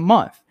 jobs a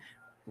month.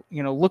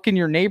 You know, look in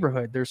your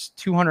neighborhood, there's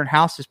 200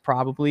 houses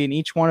probably, and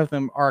each one of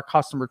them are a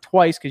customer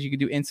twice because you can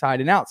do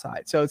inside and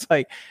outside. So it's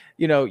like,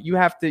 you know, you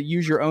have to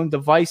use your own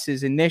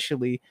devices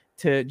initially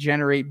to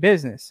generate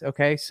business.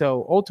 Okay.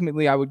 So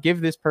ultimately, I would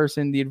give this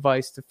person the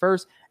advice to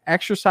first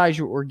exercise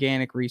your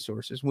organic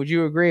resources. Would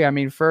you agree? I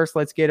mean, first,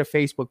 let's get a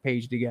Facebook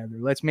page together.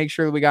 Let's make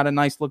sure that we got a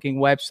nice looking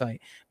website.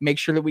 Make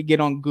sure that we get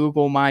on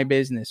Google My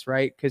Business,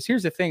 right? Because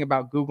here's the thing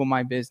about Google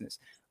My Business.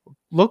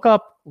 Look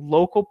up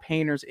local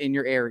painters in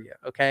your area.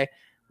 Okay.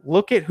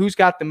 Look at who's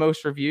got the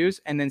most reviews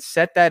and then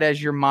set that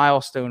as your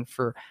milestone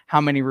for how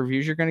many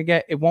reviews you're going to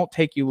get. It won't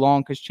take you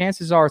long because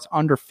chances are it's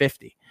under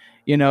 50,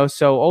 you know?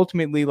 So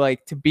ultimately,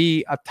 like to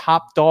be a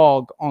top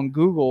dog on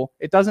Google,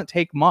 it doesn't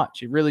take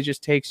much. It really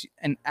just takes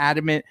an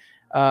adamant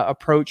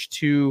approach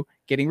to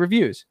getting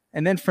reviews.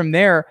 And then from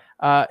there,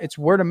 it's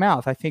word of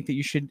mouth. I think that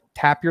you should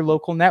tap your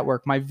local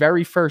network. My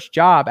very first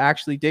job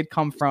actually did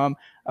come from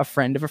a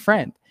friend of a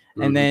friend.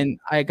 And then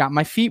I got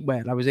my feet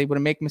wet. I was able to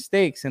make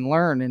mistakes and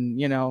learn.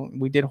 And, you know,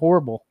 we did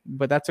horrible,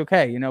 but that's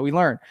okay. You know, we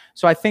learned.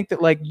 So I think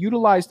that like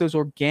utilize those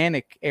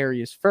organic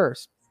areas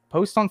first.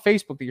 Post on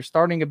Facebook that you're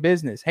starting a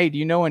business. Hey, do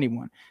you know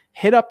anyone?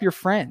 Hit up your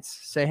friends.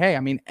 Say, hey, I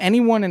mean,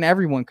 anyone and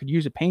everyone could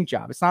use a paint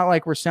job. It's not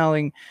like we're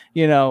selling,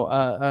 you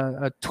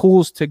know,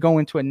 tools to go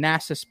into a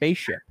NASA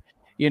spaceship.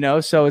 You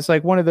know, so it's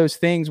like one of those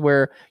things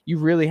where you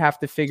really have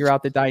to figure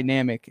out the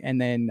dynamic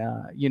and then,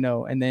 you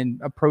know, and then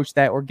approach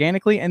that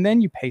organically. And then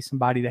you pay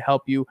somebody to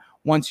help you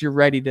once you're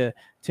ready to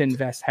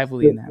invest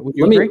heavily in that. Would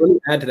you agree? Let me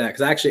add to that.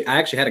 Cause I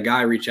actually had a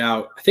guy reach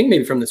out, I think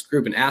maybe from this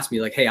group, and ask me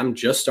like, hey, I'm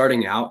just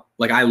starting out.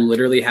 Like I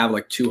literally have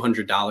like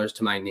 $200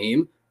 to my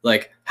name.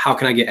 Like, how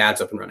can I get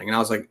ads up and running? And I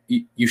was like,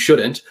 you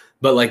shouldn't,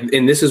 but like,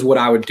 and this is what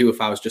I would do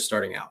if I was just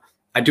starting out.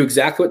 I'd do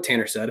exactly what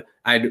Tanner said.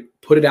 I'd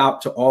put it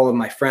out to all of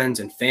my friends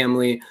and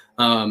family.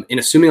 And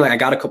assuming like I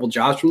got a couple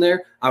jobs from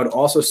there, I would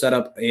also set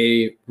up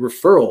a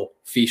referral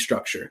fee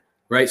structure,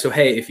 right? So,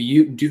 hey, if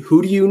you do,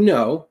 who do you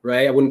know,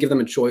 right? I wouldn't give them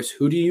a choice.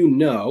 Who do you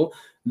know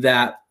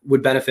that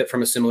would benefit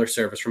from a similar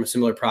service, from a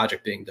similar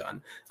project being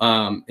done?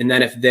 And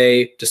then if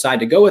they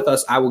decide to go with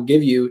us, I will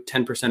give you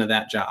 10% of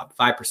that job,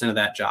 5% of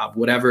that job,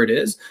 whatever it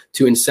is,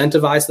 to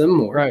incentivize them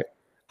more. Right.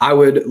 I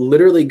would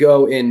literally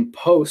go and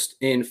post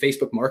in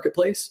Facebook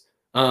Marketplace.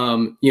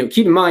 You know,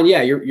 keep in mind,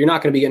 yeah, you're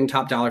not going to be getting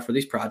top dollar for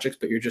these projects,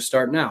 but you're just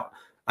starting out.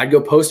 I'd go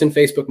post in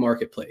Facebook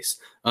Marketplace.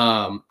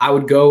 I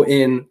would go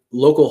in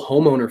local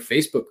homeowner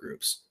Facebook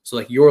groups. So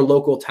like your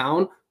local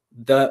town,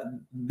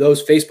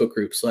 those Facebook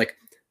groups, like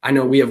I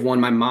know we have one,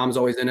 my mom's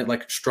always in it,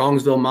 like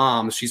Strongsville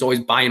Moms. She's always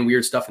buying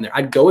weird stuff in there.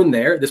 I'd go in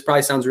there. This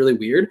probably sounds really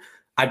weird.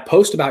 I'd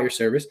post about your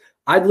service.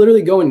 I'd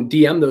literally go and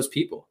DM those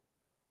people.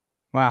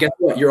 Wow. Guess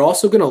what? You're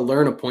also going to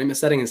learn appointment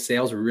setting and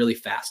sales really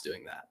fast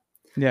doing that.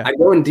 Yeah. I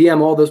go and DM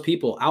all those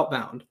people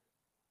outbound.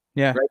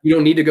 Yeah. Right? You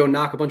don't need to go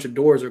knock a bunch of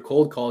doors or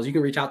cold calls. You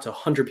can reach out to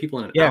 100 people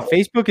in an hour.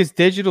 Facebook is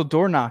digital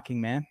door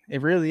knocking, man.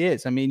 It really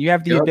is. I mean, you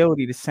have the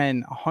ability to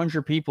send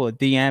 100 people a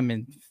DM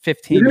in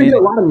 15 You're minutes. You're going to get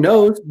a lot of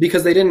no's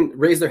because they didn't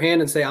raise their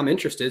hand and say, I'm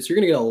interested. So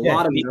you're going to get a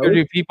lot of no's.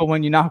 Do people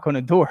when you knock on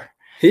a door.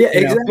 Yeah,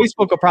 exactly.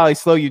 Facebook will probably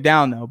slow you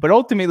down though, but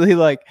ultimately,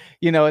 like,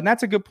 you know, and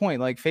that's a good point.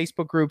 Like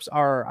Facebook groups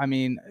are, I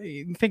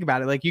mean, think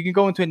about it. Like you can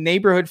go into a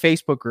neighborhood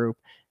Facebook group,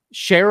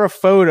 share a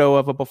photo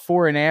of a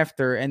before and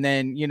after, and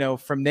then, you know,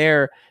 from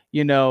there,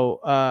 you're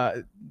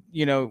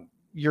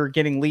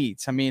getting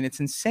leads. I mean, it's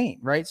insane,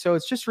 right? So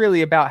it's just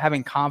really about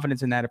having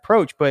confidence in that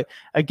approach. But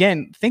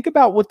again, think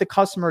about what the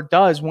customer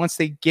does once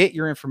they get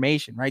your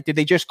information, right? Did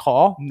they just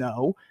call?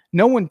 No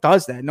one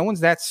does that. No one's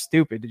that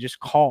stupid to just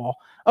call.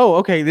 Oh,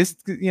 okay. This,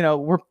 you know,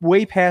 we're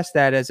way past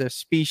that as a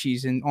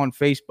species on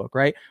Facebook,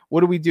 right? What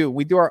do?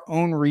 We do our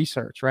own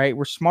research, right?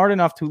 We're smart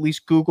enough to at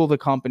least Google the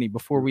company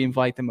before we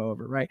invite them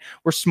over, right?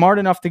 We're smart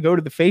enough to go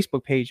to the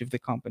Facebook page of the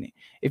company.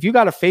 If you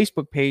got a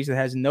Facebook page that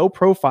has no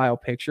profile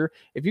picture,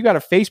 if you got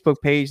a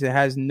Facebook page that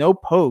has no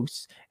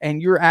posts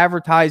and you're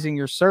advertising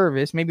your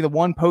service, maybe the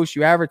one post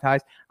you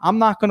advertise, I'm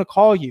not going to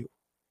call you.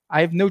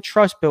 I have no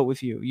trust built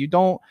with you. You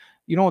don't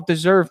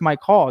deserve my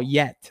call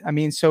yet. I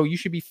mean, so you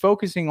should be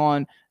focusing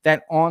on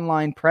that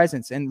online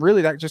presence. And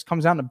really that just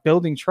comes down to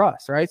building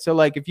trust, right? So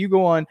like if you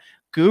go on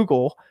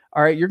Google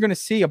all right, you're going to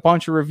see a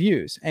bunch of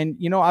reviews. And,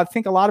 I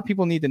think a lot of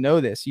people need to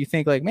know this. You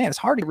think like, man, it's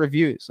hard to get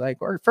reviews. Like,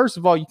 or first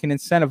of all, you can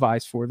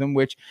incentivize for them,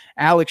 which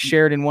Alex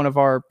shared in one of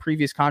our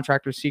previous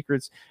Contractor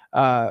Secrets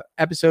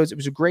episodes. It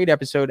was a great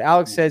episode.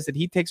 Alex says that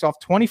he takes off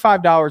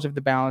 $25 of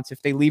the balance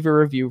if they leave a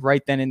review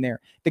right then and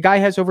there. The guy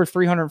has over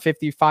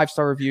 350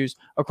 5-star reviews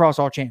across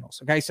all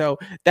channels. Okay. So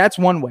that's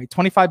one way.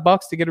 $25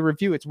 to get a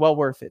review. It's well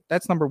worth it.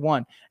 That's number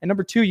one. And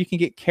number two, you can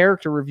get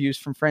character reviews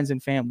from friends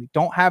and family.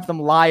 Don't have them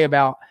lie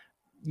about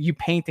you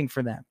painting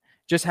for them.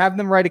 Just have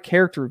them write a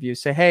character review.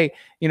 Say, hey,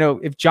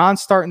 if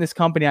John's starting this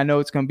company, I know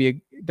it's going to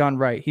be done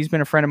right. He's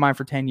been a friend of mine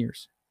for 10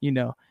 years,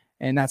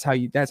 and that's how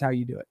you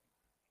do it.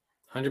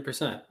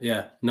 100%.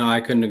 Yeah, no,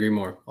 I couldn't agree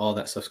more. All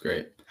that stuff's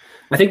great.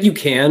 I think you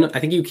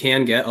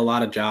can get a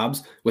lot of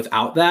jobs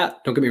without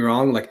that. Don't get me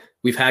wrong. Like,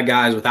 we've had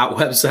guys without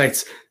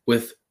websites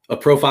with a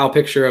profile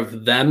picture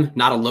of them,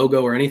 not a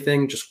logo or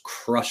anything, just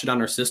crush it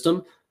on our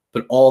system.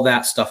 But all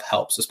that stuff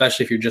helps,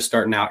 especially if you're just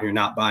starting out and you're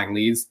not buying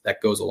leads.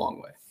 That goes a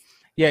long way.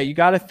 Yeah, you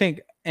got to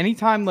think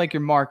anytime like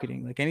you're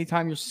marketing, like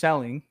anytime you're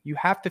selling, you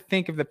have to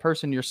think of the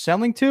person you're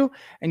selling to,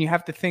 and you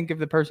have to think of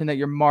the person that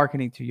you're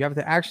marketing to. You have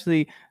to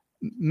actually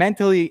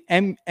mentally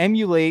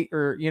emulate,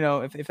 or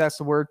if that's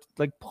the word,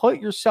 like put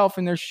yourself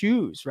in their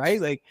shoes,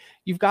 right? Like,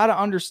 you've got to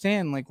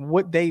understand like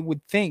what they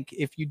would think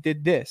if you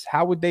did this.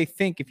 How would they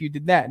think if you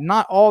did that?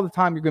 Not all the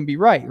time you're going to be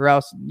right, or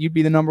else you'd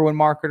be the number one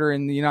marketer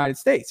in the United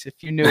States if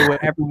you knew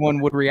what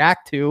everyone would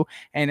react to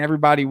and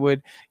everybody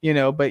would,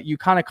 but you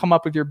kind of come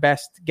up with your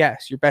best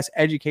guess, your best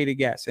educated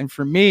guess. And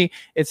for me,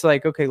 it's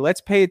like, okay,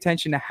 let's pay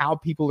attention to how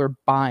people are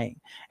buying.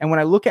 And when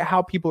I look at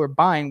how people are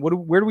buying,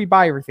 where do we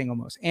buy everything?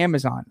 Almost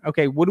Amazon.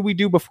 Okay, what do we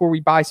do before we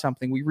buy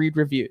something? We read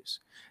reviews.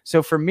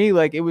 So for me,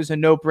 like, it was a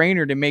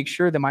no-brainer to make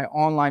sure that my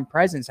online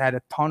presence had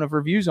a ton of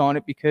reviews on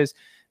it, because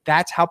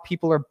that's how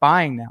people are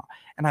buying now.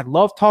 And I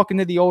love talking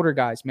to the older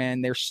guys,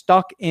 man. They're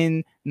stuck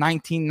in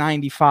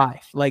 1995.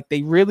 Like,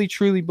 they really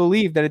truly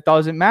believe that it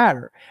doesn't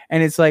matter.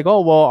 And it's like,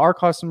 oh, well, our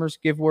customers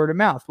give word of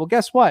mouth. Well,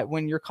 guess what?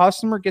 When your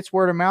customer gets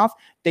word of mouth,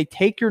 they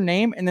take your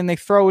name and then they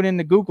throw it in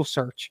the Google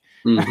search.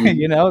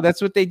 Mm-hmm.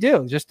 That's what they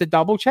do, just to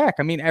double check.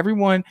 I mean,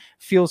 everyone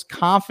feels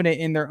confident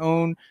in their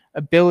own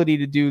ability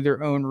to do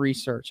their own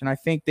research. And I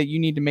think that you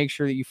need to make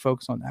sure that you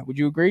focus on that. Would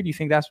you agree? Do you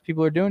think that's what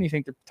people are doing? Do you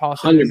think they're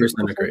tossing?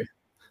 100% agree.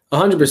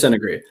 100%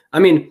 agree. I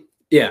mean,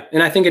 yeah.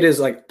 And I think it is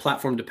like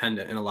platform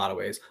dependent in a lot of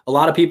ways. A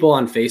lot of people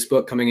on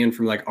Facebook coming in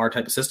from like our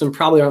type of system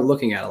probably aren't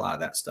looking at a lot of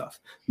that stuff.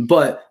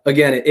 But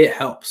again, it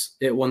helps.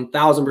 It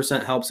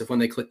 1000% helps if when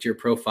they click to your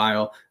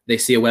profile, they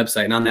see a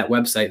website, and on that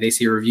website, they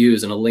see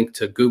reviews and a link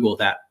to Google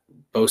that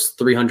boasts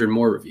 300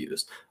 more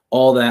reviews.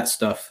 All that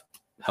stuff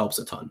helps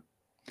a ton.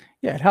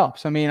 Yeah, it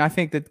helps. I mean, I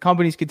think that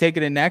companies could take it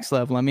to the next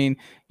level. I mean,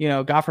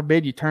 God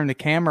forbid you turn the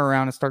camera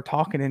around and start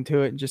talking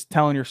into it and just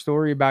telling your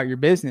story about your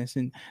business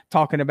and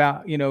talking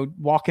about,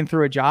 walking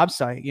through a job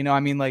site. I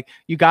mean, like,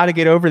 you got to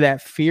get over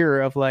that fear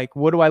of like,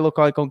 what do I look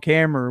like on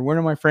camera? What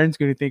are my friends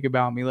going to think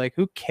about me? Like,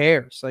 who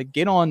cares? Like,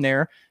 get on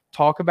there,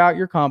 talk about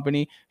your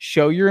company,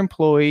 show your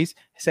employees,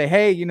 say,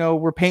 hey,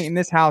 we're painting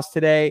this house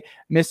today.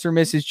 Mr. and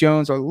Mrs.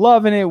 Jones are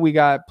loving it. We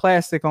got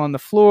plastic on the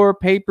floor,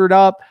 papered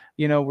up.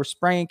 We're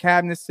spraying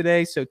cabinets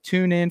today. So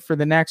tune in for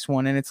the next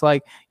one. And it's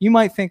like, you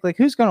might think like,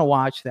 who's going to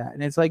watch that?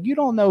 And it's like, you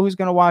don't know who's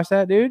going to watch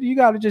that, dude. You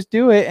got to just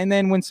do it. And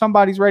then when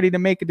somebody's ready to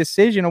make a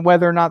decision of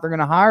whether or not they're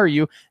going to hire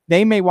you,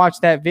 they may watch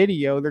that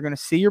video. They're going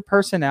to see your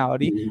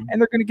personality, and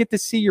they're going to get to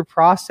see your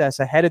process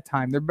ahead of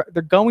time.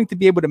 They're going to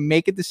be able to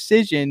make a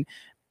decision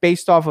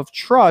based off of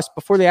trust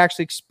before they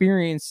actually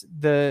experience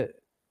the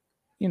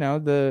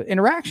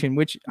interaction,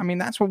 which, I mean,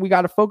 that's what we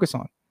got to focus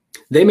on.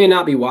 They may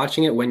not be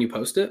watching it when you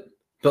post it,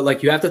 but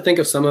like, you have to think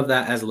of some of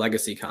that as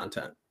legacy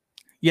content.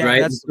 Yeah,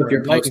 right? That's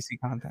your legacy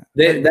content.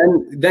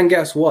 Then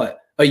guess what?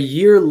 A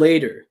year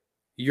later,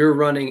 you're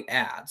running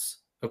ads,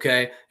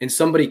 okay? And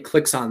somebody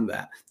clicks on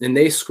that and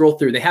they scroll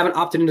through. They haven't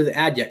opted into the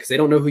ad yet because they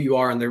don't know who you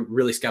are and they're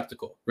really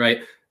skeptical,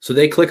 right? So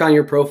they click on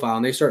your profile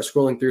and they start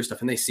scrolling through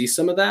stuff and they see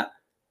some of that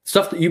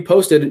stuff that you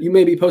posted. You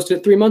maybe posted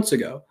it 3 months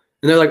ago.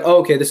 And they're like, oh,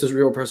 okay, this is a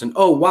real person.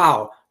 Oh,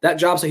 wow, that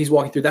job site he's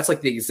walking through, that's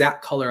like the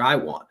exact color I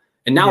want.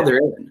 And now they're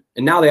in,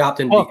 and now they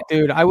opt in. Oh,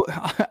 dude,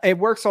 it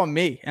works on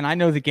me, and I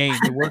know the game.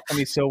 It works on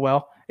me so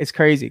well. It's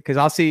crazy because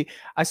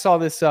I saw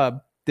this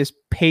this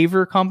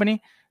paver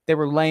company. They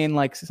were laying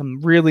like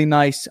some really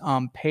nice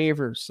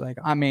pavers. Like,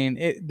 I mean,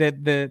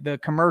 the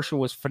commercial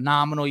was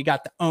phenomenal. You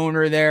got the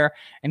owner there,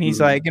 and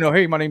he's like,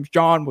 hey, my name's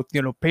John with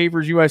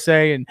Pavers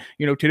USA, and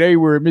today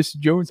we're at Mrs.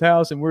 Jones'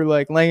 house, and we're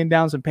like laying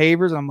down some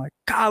pavers. And I'm like,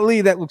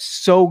 golly, that looks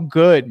so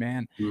good,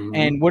 man.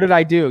 And what did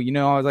I do?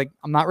 I was like,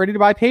 I'm not ready to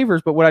buy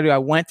pavers, but what I do, I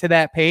went to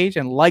that page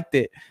and liked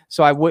it,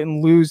 so I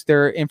wouldn't lose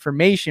their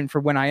information for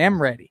when I am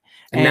ready.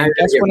 And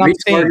guess what I'm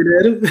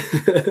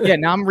seeing? Yeah,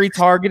 now I'm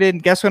retargeted.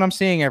 And guess what I'm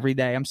seeing every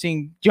day? I'm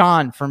seeing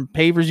John from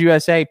Pavers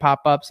USA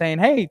pop up saying,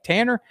 hey,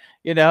 Tanner,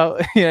 he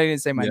didn't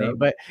say my name,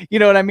 but you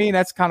know what I mean?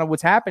 That's kind of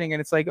what's happening.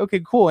 And it's like,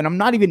 okay, cool. And I'm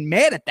not even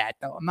mad at that,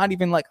 though. I'm not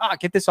even like,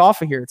 get this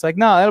off of here. It's like,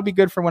 no, that'll be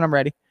good for when I'm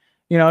ready.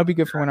 It'll be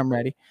good for when I'm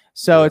ready.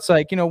 So it's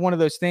like, one of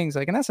those things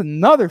like, and that's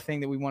another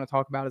thing that we want to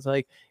talk about is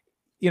like,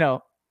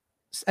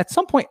 at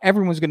some point,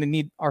 everyone's going to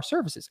need our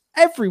services.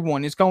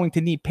 Everyone is going to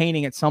need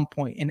painting at some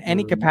point in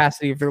any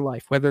capacity of their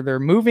life, whether they're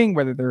moving,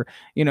 whether they're,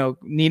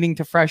 needing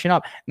to freshen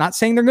up. Not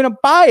saying they're going to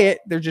buy it.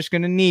 They're just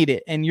going to need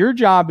it. And your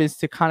job is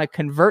to kind of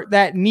convert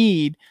that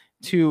need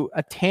to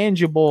a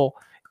tangible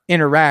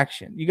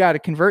interaction. You got to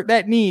convert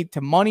that need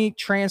to money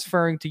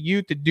transferring to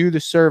you to do the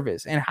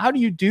service. And how do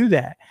you do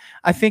that?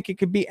 I think it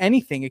could be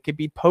anything. It could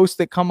be posts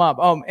that come up.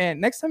 Oh, and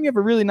next time you have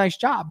a really nice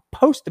job,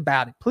 post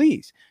about it,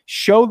 please.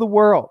 Show the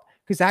world.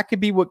 Because that could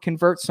be what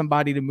converts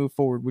somebody to move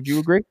forward. Would you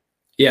agree?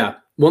 Yeah.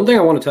 One thing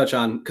I want to touch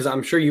on, because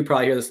I'm sure you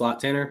probably hear this a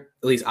lot, Tanner,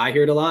 at least I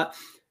hear it a lot,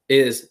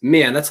 is,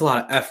 man, that's a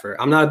lot of effort.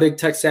 I'm not a big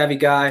tech savvy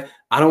guy.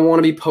 I don't want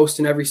to be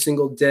posting every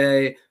single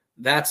day.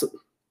 That's a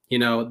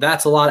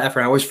lot of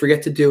effort. I always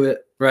forget to do it,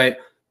 right?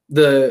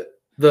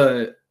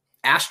 The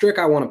asterisk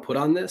I want to put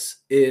on this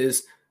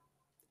is,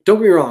 don't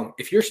get me wrong.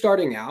 If you're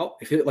starting out,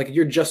 if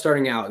you're just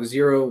starting out,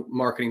 zero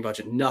marketing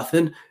budget,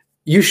 nothing,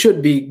 you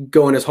should be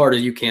going as hard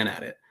as you can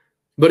at it.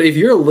 But if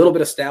you're a little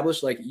bit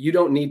established, you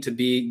don't need to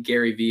be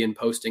Gary Vee and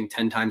posting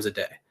 10 times a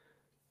day.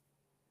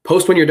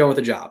 Post when you're done with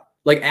a job.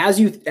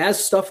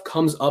 As stuff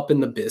comes up in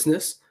the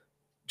business,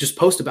 just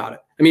post about it.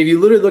 I mean, if you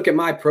literally look at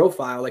my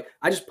profile,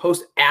 I just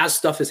post as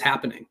stuff is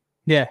happening.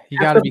 Yeah, you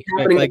got to be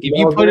quick. If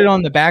you put it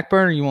on the back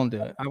burner, you won't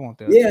do it. I won't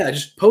do it. Yeah,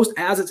 just post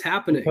as it's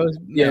happening.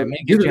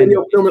 Do the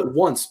video, film it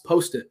once,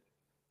 post it.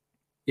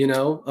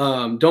 Don't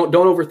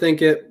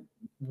overthink it.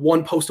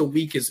 One post a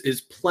week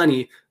is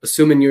plenty,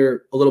 assuming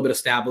you're a little bit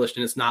established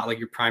and it's not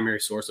your primary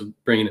source of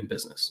bringing in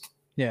business.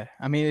 Yeah.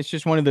 I mean, it's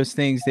just one of those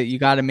things that you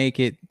got to make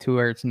it to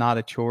where it's not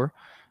a chore.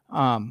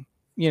 And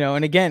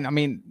again, I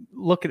mean,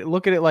 look at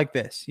it like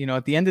this,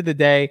 at the end of the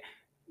day,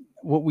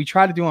 what we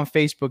try to do on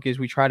Facebook is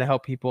we try to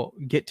help people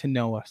get to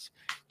know us,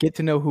 get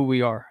to know who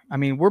we are. I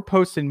mean, we're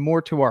posting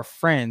more to our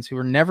friends who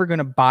are never going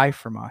to buy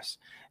from us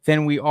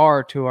than we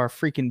are to our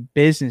freaking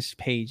business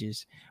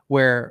pages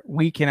where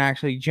we can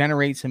actually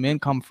generate some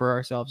income for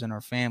ourselves and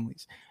our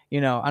families,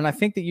 and I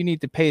think that you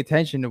need to pay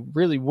attention to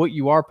really what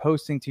you are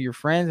posting to your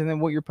friends and then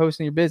what you're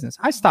posting to your business.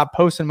 I stopped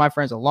posting to my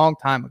friends a long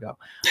time ago.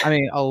 I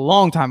mean, a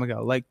long time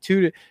ago, like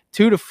 2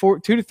 to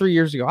 3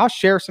 years ago. I'll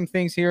share some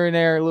things here and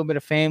there, a little bit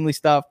of family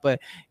stuff, but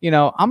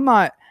I'm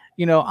not,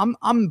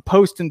 I'm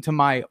posting to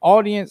my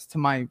audience, to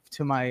my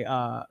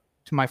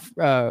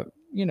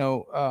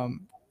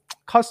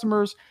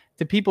customers,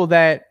 to people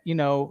that,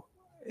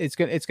 it's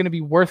going to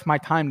be worth my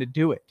time to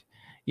do it,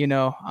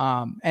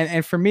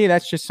 and for me,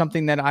 that's just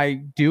something that I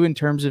do in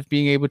terms of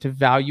being able to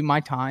value my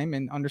time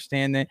and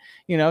understand that,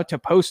 to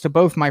post to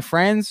both my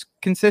friends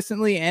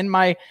consistently and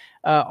my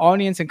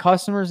audience and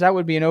customers, that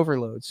would be an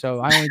overload. So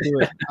I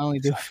only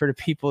do it for the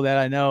people that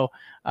I know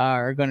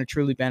are going to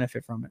truly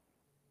benefit from it.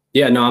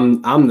 Yeah, no,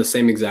 I'm the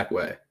same exact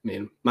way. I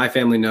mean, my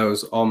family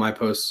knows all my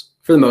posts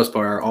for the most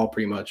part are all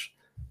pretty much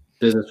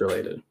business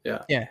related.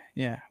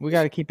 Yeah. We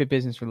got to keep it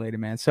business related,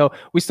 man. So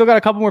we still got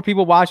a couple more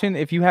people watching.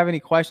 If you have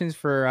any questions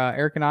for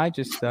Eric and I,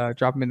 just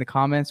drop them in the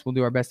comments. We'll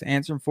do our best to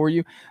answer them for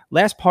you.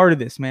 Last part of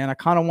this, man, I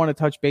kind of want to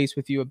touch base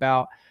with you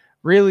about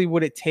really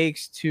what it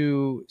takes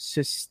to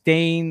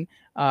sustain.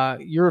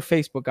 You're a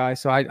Facebook guy,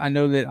 so I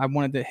know that I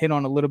wanted to hit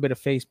on a little bit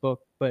of Facebook,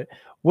 but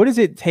what does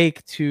it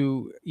take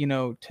to,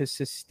 to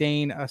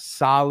sustain a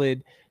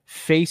solid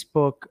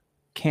Facebook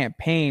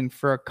campaign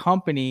for a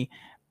company?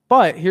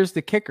 But here's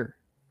the kicker.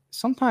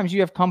 Sometimes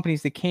you have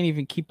companies that can't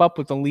even keep up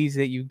with the leads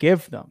that you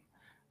give them.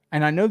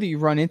 And I know that you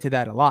run into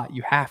that a lot.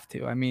 You have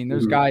to. I mean,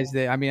 there's guys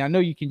that, I know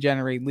you can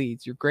generate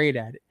leads. You're great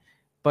at it.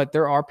 But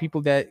there are people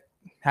that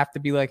have to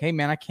be like, hey,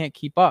 man, I can't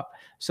keep up.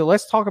 So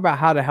let's talk about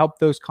how to help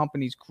those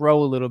companies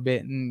grow a little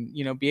bit and,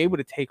 be able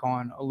to take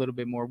on a little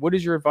bit more. What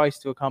is your advice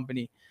to a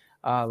company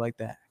like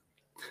that?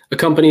 A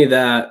company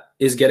that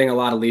is getting a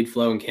lot of lead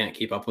flow and can't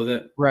keep up with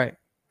it. Right.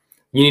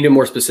 You need a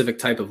more specific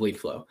type of lead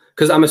flow,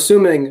 because I'm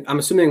assuming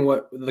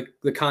what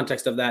the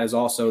context of that is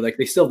also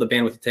they still have the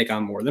bandwidth to take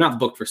on more. They're not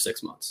booked for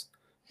 6 months,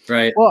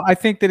 right? Well, I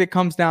think that it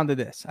comes down to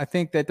this. I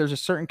think that there's a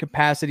certain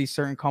capacity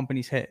certain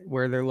companies hit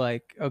where they're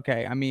like,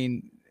 okay,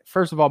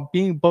 first of all,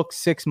 being booked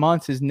 6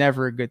 months is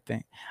never a good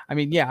thing.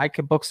 Yeah, I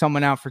could book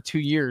someone out for 2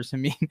 years.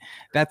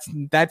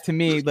 That to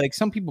me, like,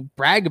 some people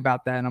brag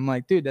about that. And I'm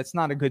like, dude, that's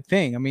not a good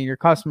thing. Your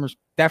customers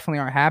definitely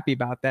aren't happy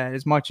about that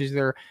as much as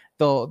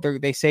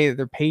they say that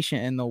they're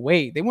patient and they'll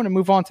wait. They want to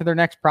move on to their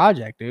next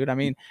project, dude.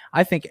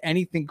 I think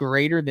anything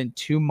greater than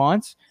 2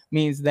 months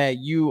means that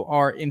you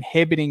are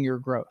inhibiting your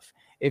growth.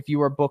 If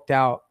you are booked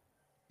out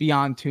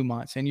beyond 2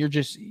 months and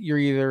you're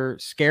either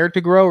scared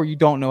to grow or you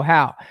don't know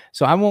how.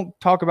 So I won't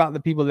talk about the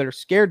people that are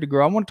scared to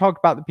grow. I want to talk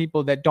about the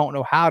people that don't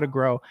know how to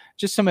grow.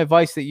 Just some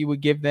advice that you would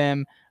give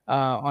them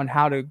on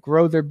how to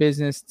grow their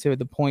business to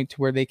the point to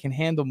where they can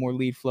handle more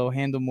lead flow,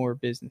 handle more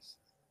business.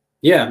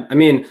 Yeah.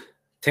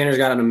 Tanner's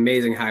got an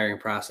amazing hiring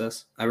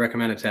process. I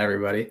recommend it to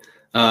everybody.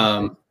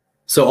 So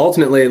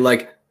ultimately,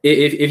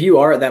 if you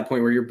are at that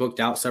point where you're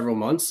booked out several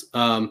months,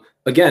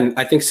 again,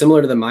 I think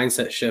similar to the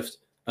mindset shift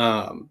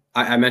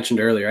I mentioned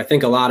earlier, I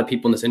think a lot of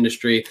people in this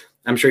industry,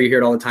 I'm sure you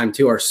hear it all the time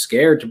too, are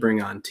scared to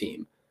bring on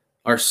team,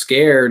 are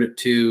scared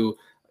to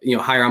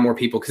hire on more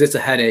people because it's a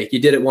headache. You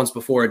did it once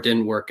before, it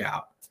didn't work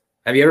out.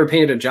 Have you ever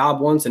painted a job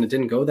once and it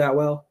didn't go that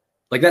well?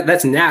 Like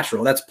that's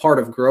natural. That's part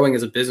of growing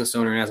as a business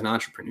owner and as an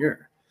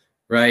entrepreneur,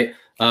 right?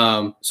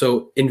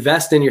 So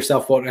invest in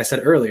yourself. What I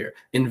said earlier,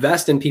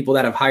 invest in people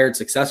that have hired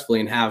successfully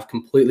and have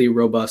completely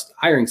robust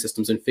hiring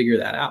systems and figure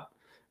that out,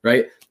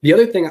 right? The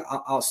other thing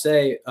I'll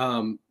say,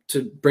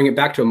 to bring it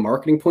back to a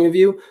marketing point of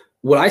view,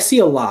 what I see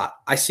a lot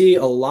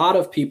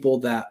of people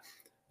that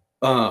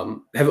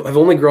have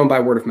only grown by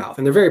word of mouth,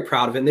 and they're very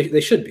proud of it, and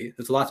they should be.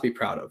 There's a lot to be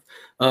proud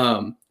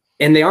of.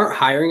 And they aren't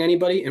hiring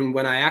anybody. And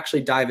when I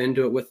actually dive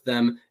into it with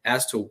them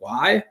as to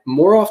why,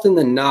 more often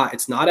than not,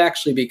 it's not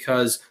actually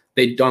because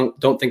they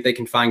don't think they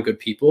can find good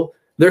people.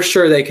 They're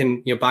sure they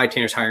can, buy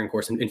Tanner's hiring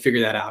course and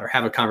figure that out, or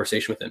have a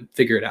conversation with them,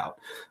 figure it out.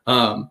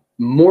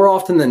 More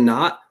often than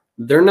not,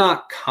 they're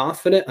not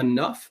confident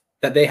enough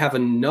that they have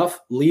enough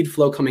lead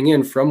flow coming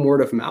in from word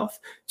of mouth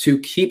to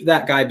keep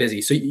that guy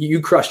busy. So you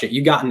crushed it.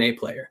 You got an A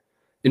player.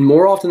 And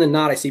more often than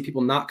not, I see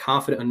people not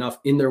confident enough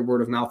in their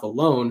word of mouth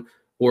alone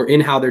or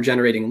in how they're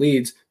generating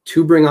leads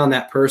to bring on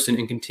that person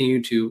and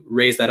continue to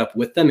raise that up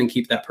with them and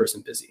keep that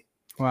person busy.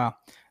 Wow.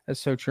 That's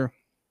so true.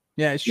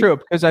 Yeah, it's true.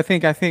 Because I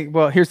think,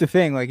 well, here's the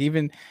thing, like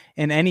even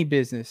in any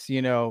business,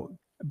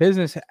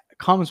 business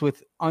comes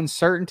with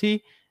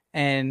uncertainty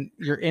and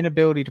your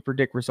inability to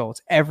predict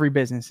results. Every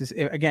business is,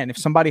 again, if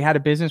somebody had a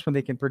business where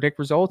they can predict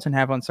results and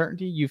have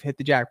uncertainty, you've hit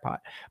the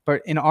jackpot.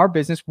 But in our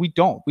business, we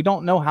don't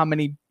know how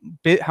many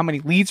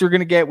leads we're going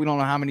to get. We don't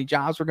know how many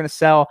jobs we're going to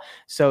sell.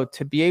 So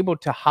to be able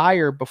to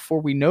hire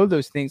before we know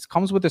those things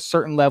comes with a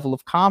certain level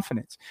of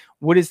confidence.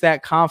 What is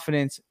that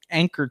confidence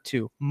anchored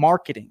to?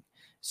 Marketing.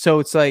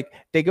 So it's like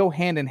they go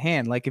hand in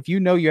hand. Like if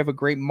you have a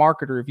great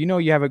marketer, if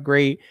you have a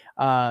great,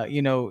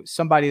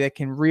 somebody that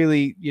can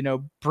really,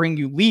 bring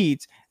you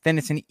leads, then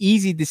it's an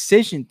easy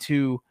decision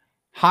to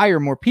hire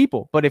more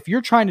people. But if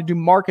you're trying to do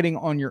marketing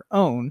on your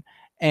own,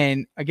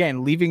 and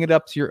again, leaving it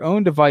up to your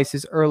own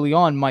devices early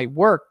on might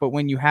work, but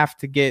when you have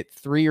to get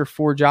 3 or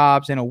 4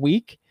 jobs in a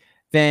week,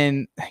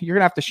 then you're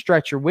going to have to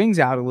stretch your wings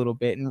out a little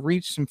bit and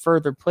reach some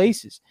further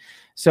places.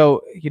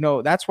 So,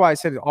 that's why I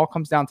said it all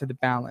comes down to the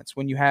balance.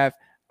 When you have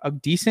a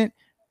decent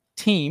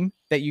team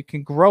that you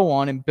can grow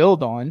on and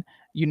build on,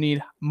 you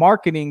need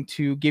marketing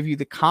to give you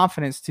the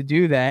confidence to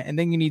do that. And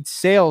then you need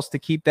sales to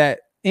keep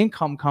that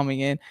income coming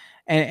in.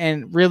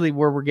 And really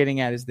where we're getting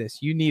at is this: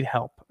 you need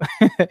help.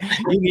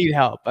 You need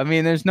help. I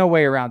mean, there's no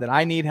way around it.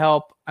 I need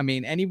help. I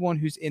mean, anyone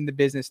who's in the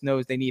business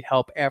knows they need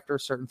help after a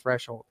certain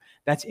threshold.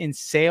 That's in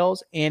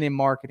sales and in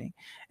marketing.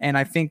 And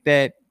I think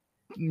that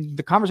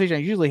the conversation I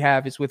usually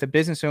have is with a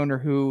business owner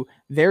who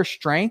their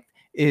strength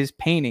is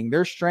painting,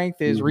 their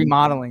strength is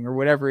remodeling or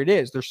whatever it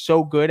is. They're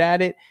so good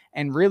at it.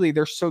 And really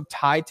they're so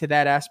tied to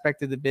that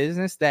aspect of the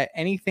business that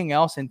anything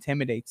else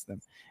intimidates them.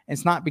 And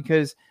it's not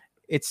because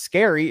it's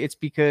scary. It's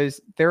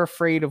because they're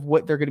afraid of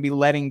what they're going to be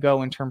letting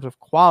go in terms of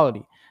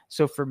quality.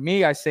 So for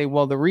me, I say,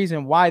 well, the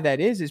reason why that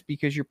is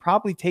because you're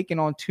probably taking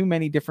on too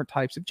many different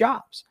types of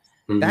jobs.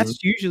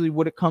 That's usually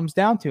what it comes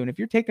down to. And if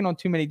you're taking on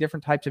too many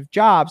different types of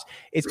jobs,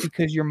 it's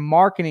because your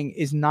marketing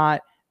is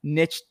not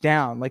niched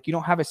down. Like you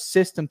don't have a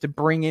system to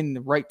bring in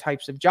the right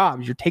types of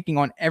jobs. You're taking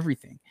on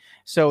everything.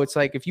 So it's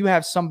like if you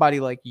have somebody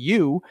like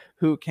you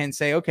who can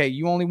say, okay,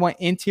 you only want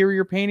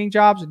interior painting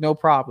jobs, no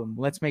problem.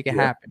 Let's make it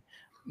happen.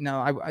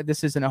 No,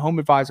 this isn't a home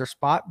advisor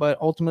spot, but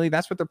ultimately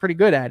that's what they're pretty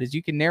good at, is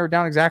you can narrow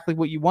down exactly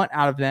what you want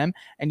out of them,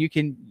 and you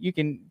can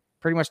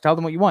pretty much tell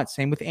them what you want.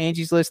 Same with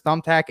Angie's List,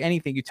 Thumbtack,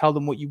 anything. You tell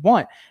them what you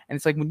want. And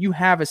it's like when you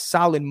have a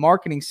solid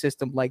marketing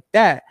system like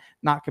that,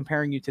 not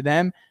comparing you to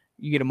them,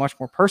 you get a much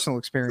more personal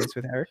experience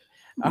with Eric.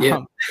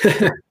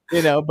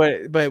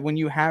 But when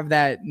you have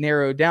that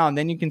narrowed down,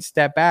 then you can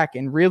step back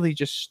and really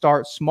just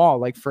start small.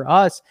 Like for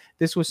us,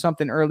 this was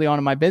something early on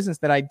in my business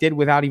that I did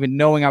without even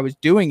knowing I was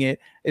doing it,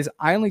 is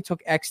I only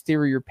took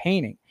exterior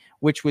painting,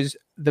 which was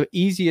the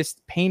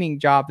easiest painting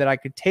job that I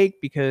could take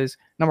because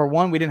number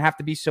one, we didn't have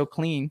to be so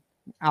clean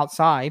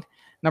outside.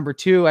 Number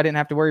two, I didn't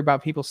have to worry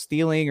about people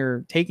stealing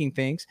or taking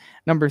things.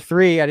 Number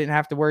three, I didn't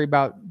have to worry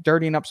about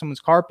dirtying up someone's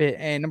carpet.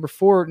 And number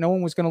four, no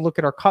one was going to look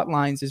at our cut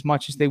lines as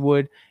much as they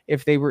would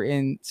if they were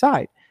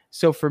inside.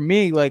 So for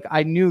me, like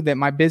I knew that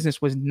my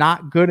business was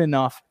not good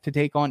enough to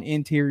take on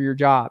interior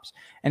jobs.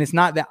 And it's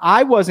not that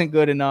I wasn't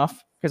good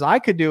enough because I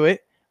could do it,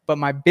 but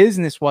my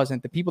business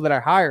wasn't. The people that I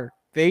hired,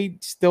 they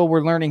still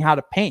were learning how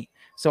to paint.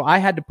 So I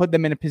had to put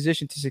them in a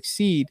position to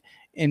succeed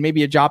in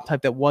maybe a job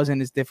type that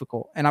wasn't as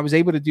difficult. And I was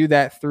able to do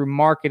that through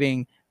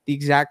marketing the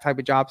exact type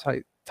of job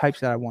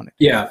types that I wanted.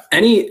 Yeah.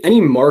 Any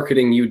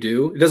marketing you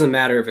do, it doesn't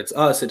matter if it's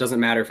us, it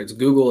doesn't matter if it's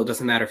Google, it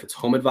doesn't matter if it's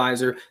Home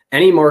Advisor,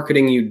 any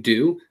marketing you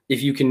do,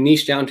 if you can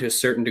niche down to a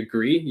certain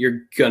degree,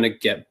 you're going to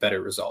get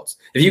better results.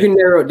 If you can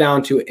narrow it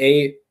down to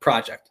a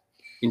project,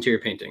 interior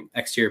painting,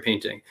 exterior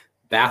painting,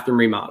 bathroom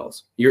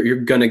remodels, you're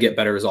going to get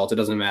better results. It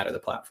doesn't matter the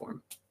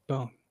platform.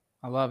 Boom.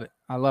 I love it.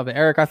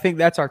 Eric, I think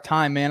that's our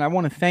time, man. I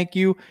want to thank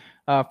you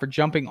for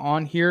jumping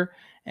on here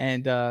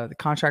and the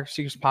Contractor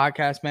Secrets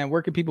podcast, man.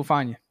 Where can people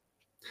find you?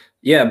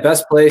 Yeah,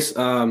 best place,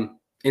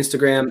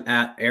 Instagram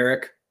at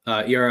Eric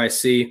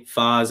ERIC,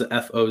 Fozz,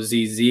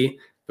 Fozz,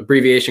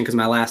 abbreviation because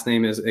my last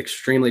name is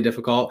extremely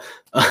difficult.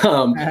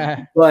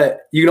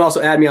 But you can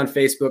also add me on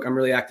Facebook. I'm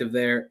really active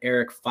there.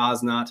 Eric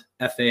Fasnacht,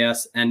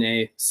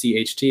 Fasnacht.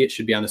 It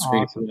should be on the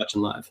screen if you're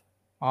watching live.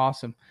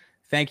 Awesome.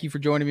 Thank you for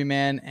joining me,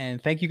 man.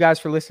 And thank you guys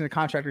for listening to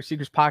Contractor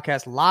Secrets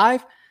Podcast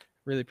live.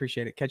 Really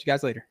appreciate it. Catch you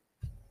guys later.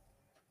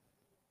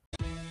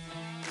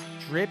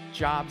 Drip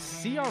Jobs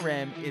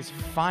CRM is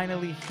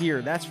finally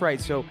here. That's right.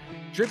 So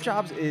Drip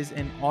Jobs is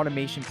an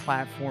automation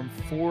platform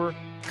for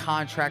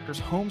contractors,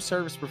 home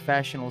service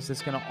professionals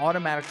that's going to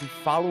automatically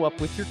follow up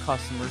with your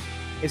customers.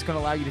 It's going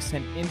to allow you to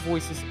send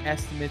invoices,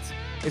 estimates.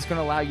 It's going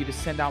to allow you to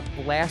send out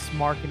blast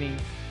marketing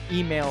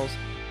emails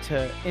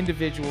to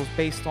individuals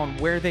based on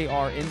where they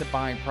are in the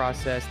buying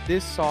process.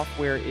 This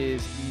software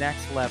is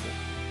next level.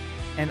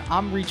 And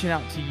I'm reaching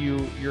out to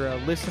you. You're a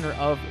listener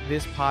of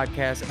this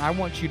podcast, and I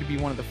want you to be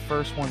one of the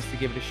first ones to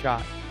give it a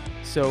shot.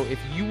 So if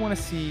you want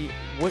to see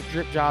what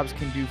Drip Jobs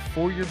can do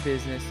for your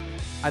business,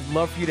 I'd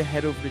love for you to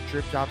head over to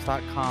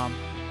dripjobs.com,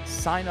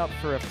 sign up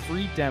for a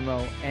free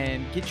demo,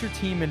 and get your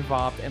team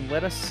involved, and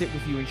let us sit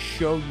with you and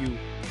show you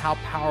how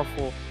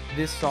powerful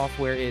this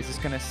software is. It's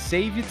going to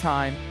save you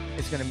time,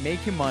 it's going to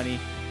make you money,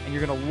 and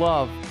you're going to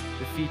love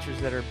the features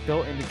that are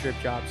built into Drip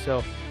Jobs.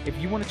 So if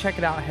you want to check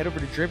it out, head over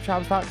to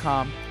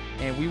dripjobs.com,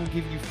 and we will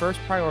give you first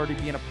priority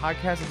being a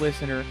podcast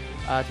listener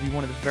to be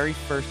one of the very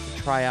first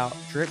to try out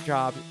Drip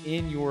Jobs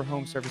in your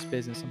home service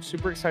business. I'm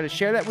super excited to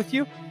share that with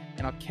you,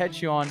 and I'll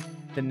catch you on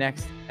the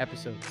next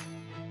episode.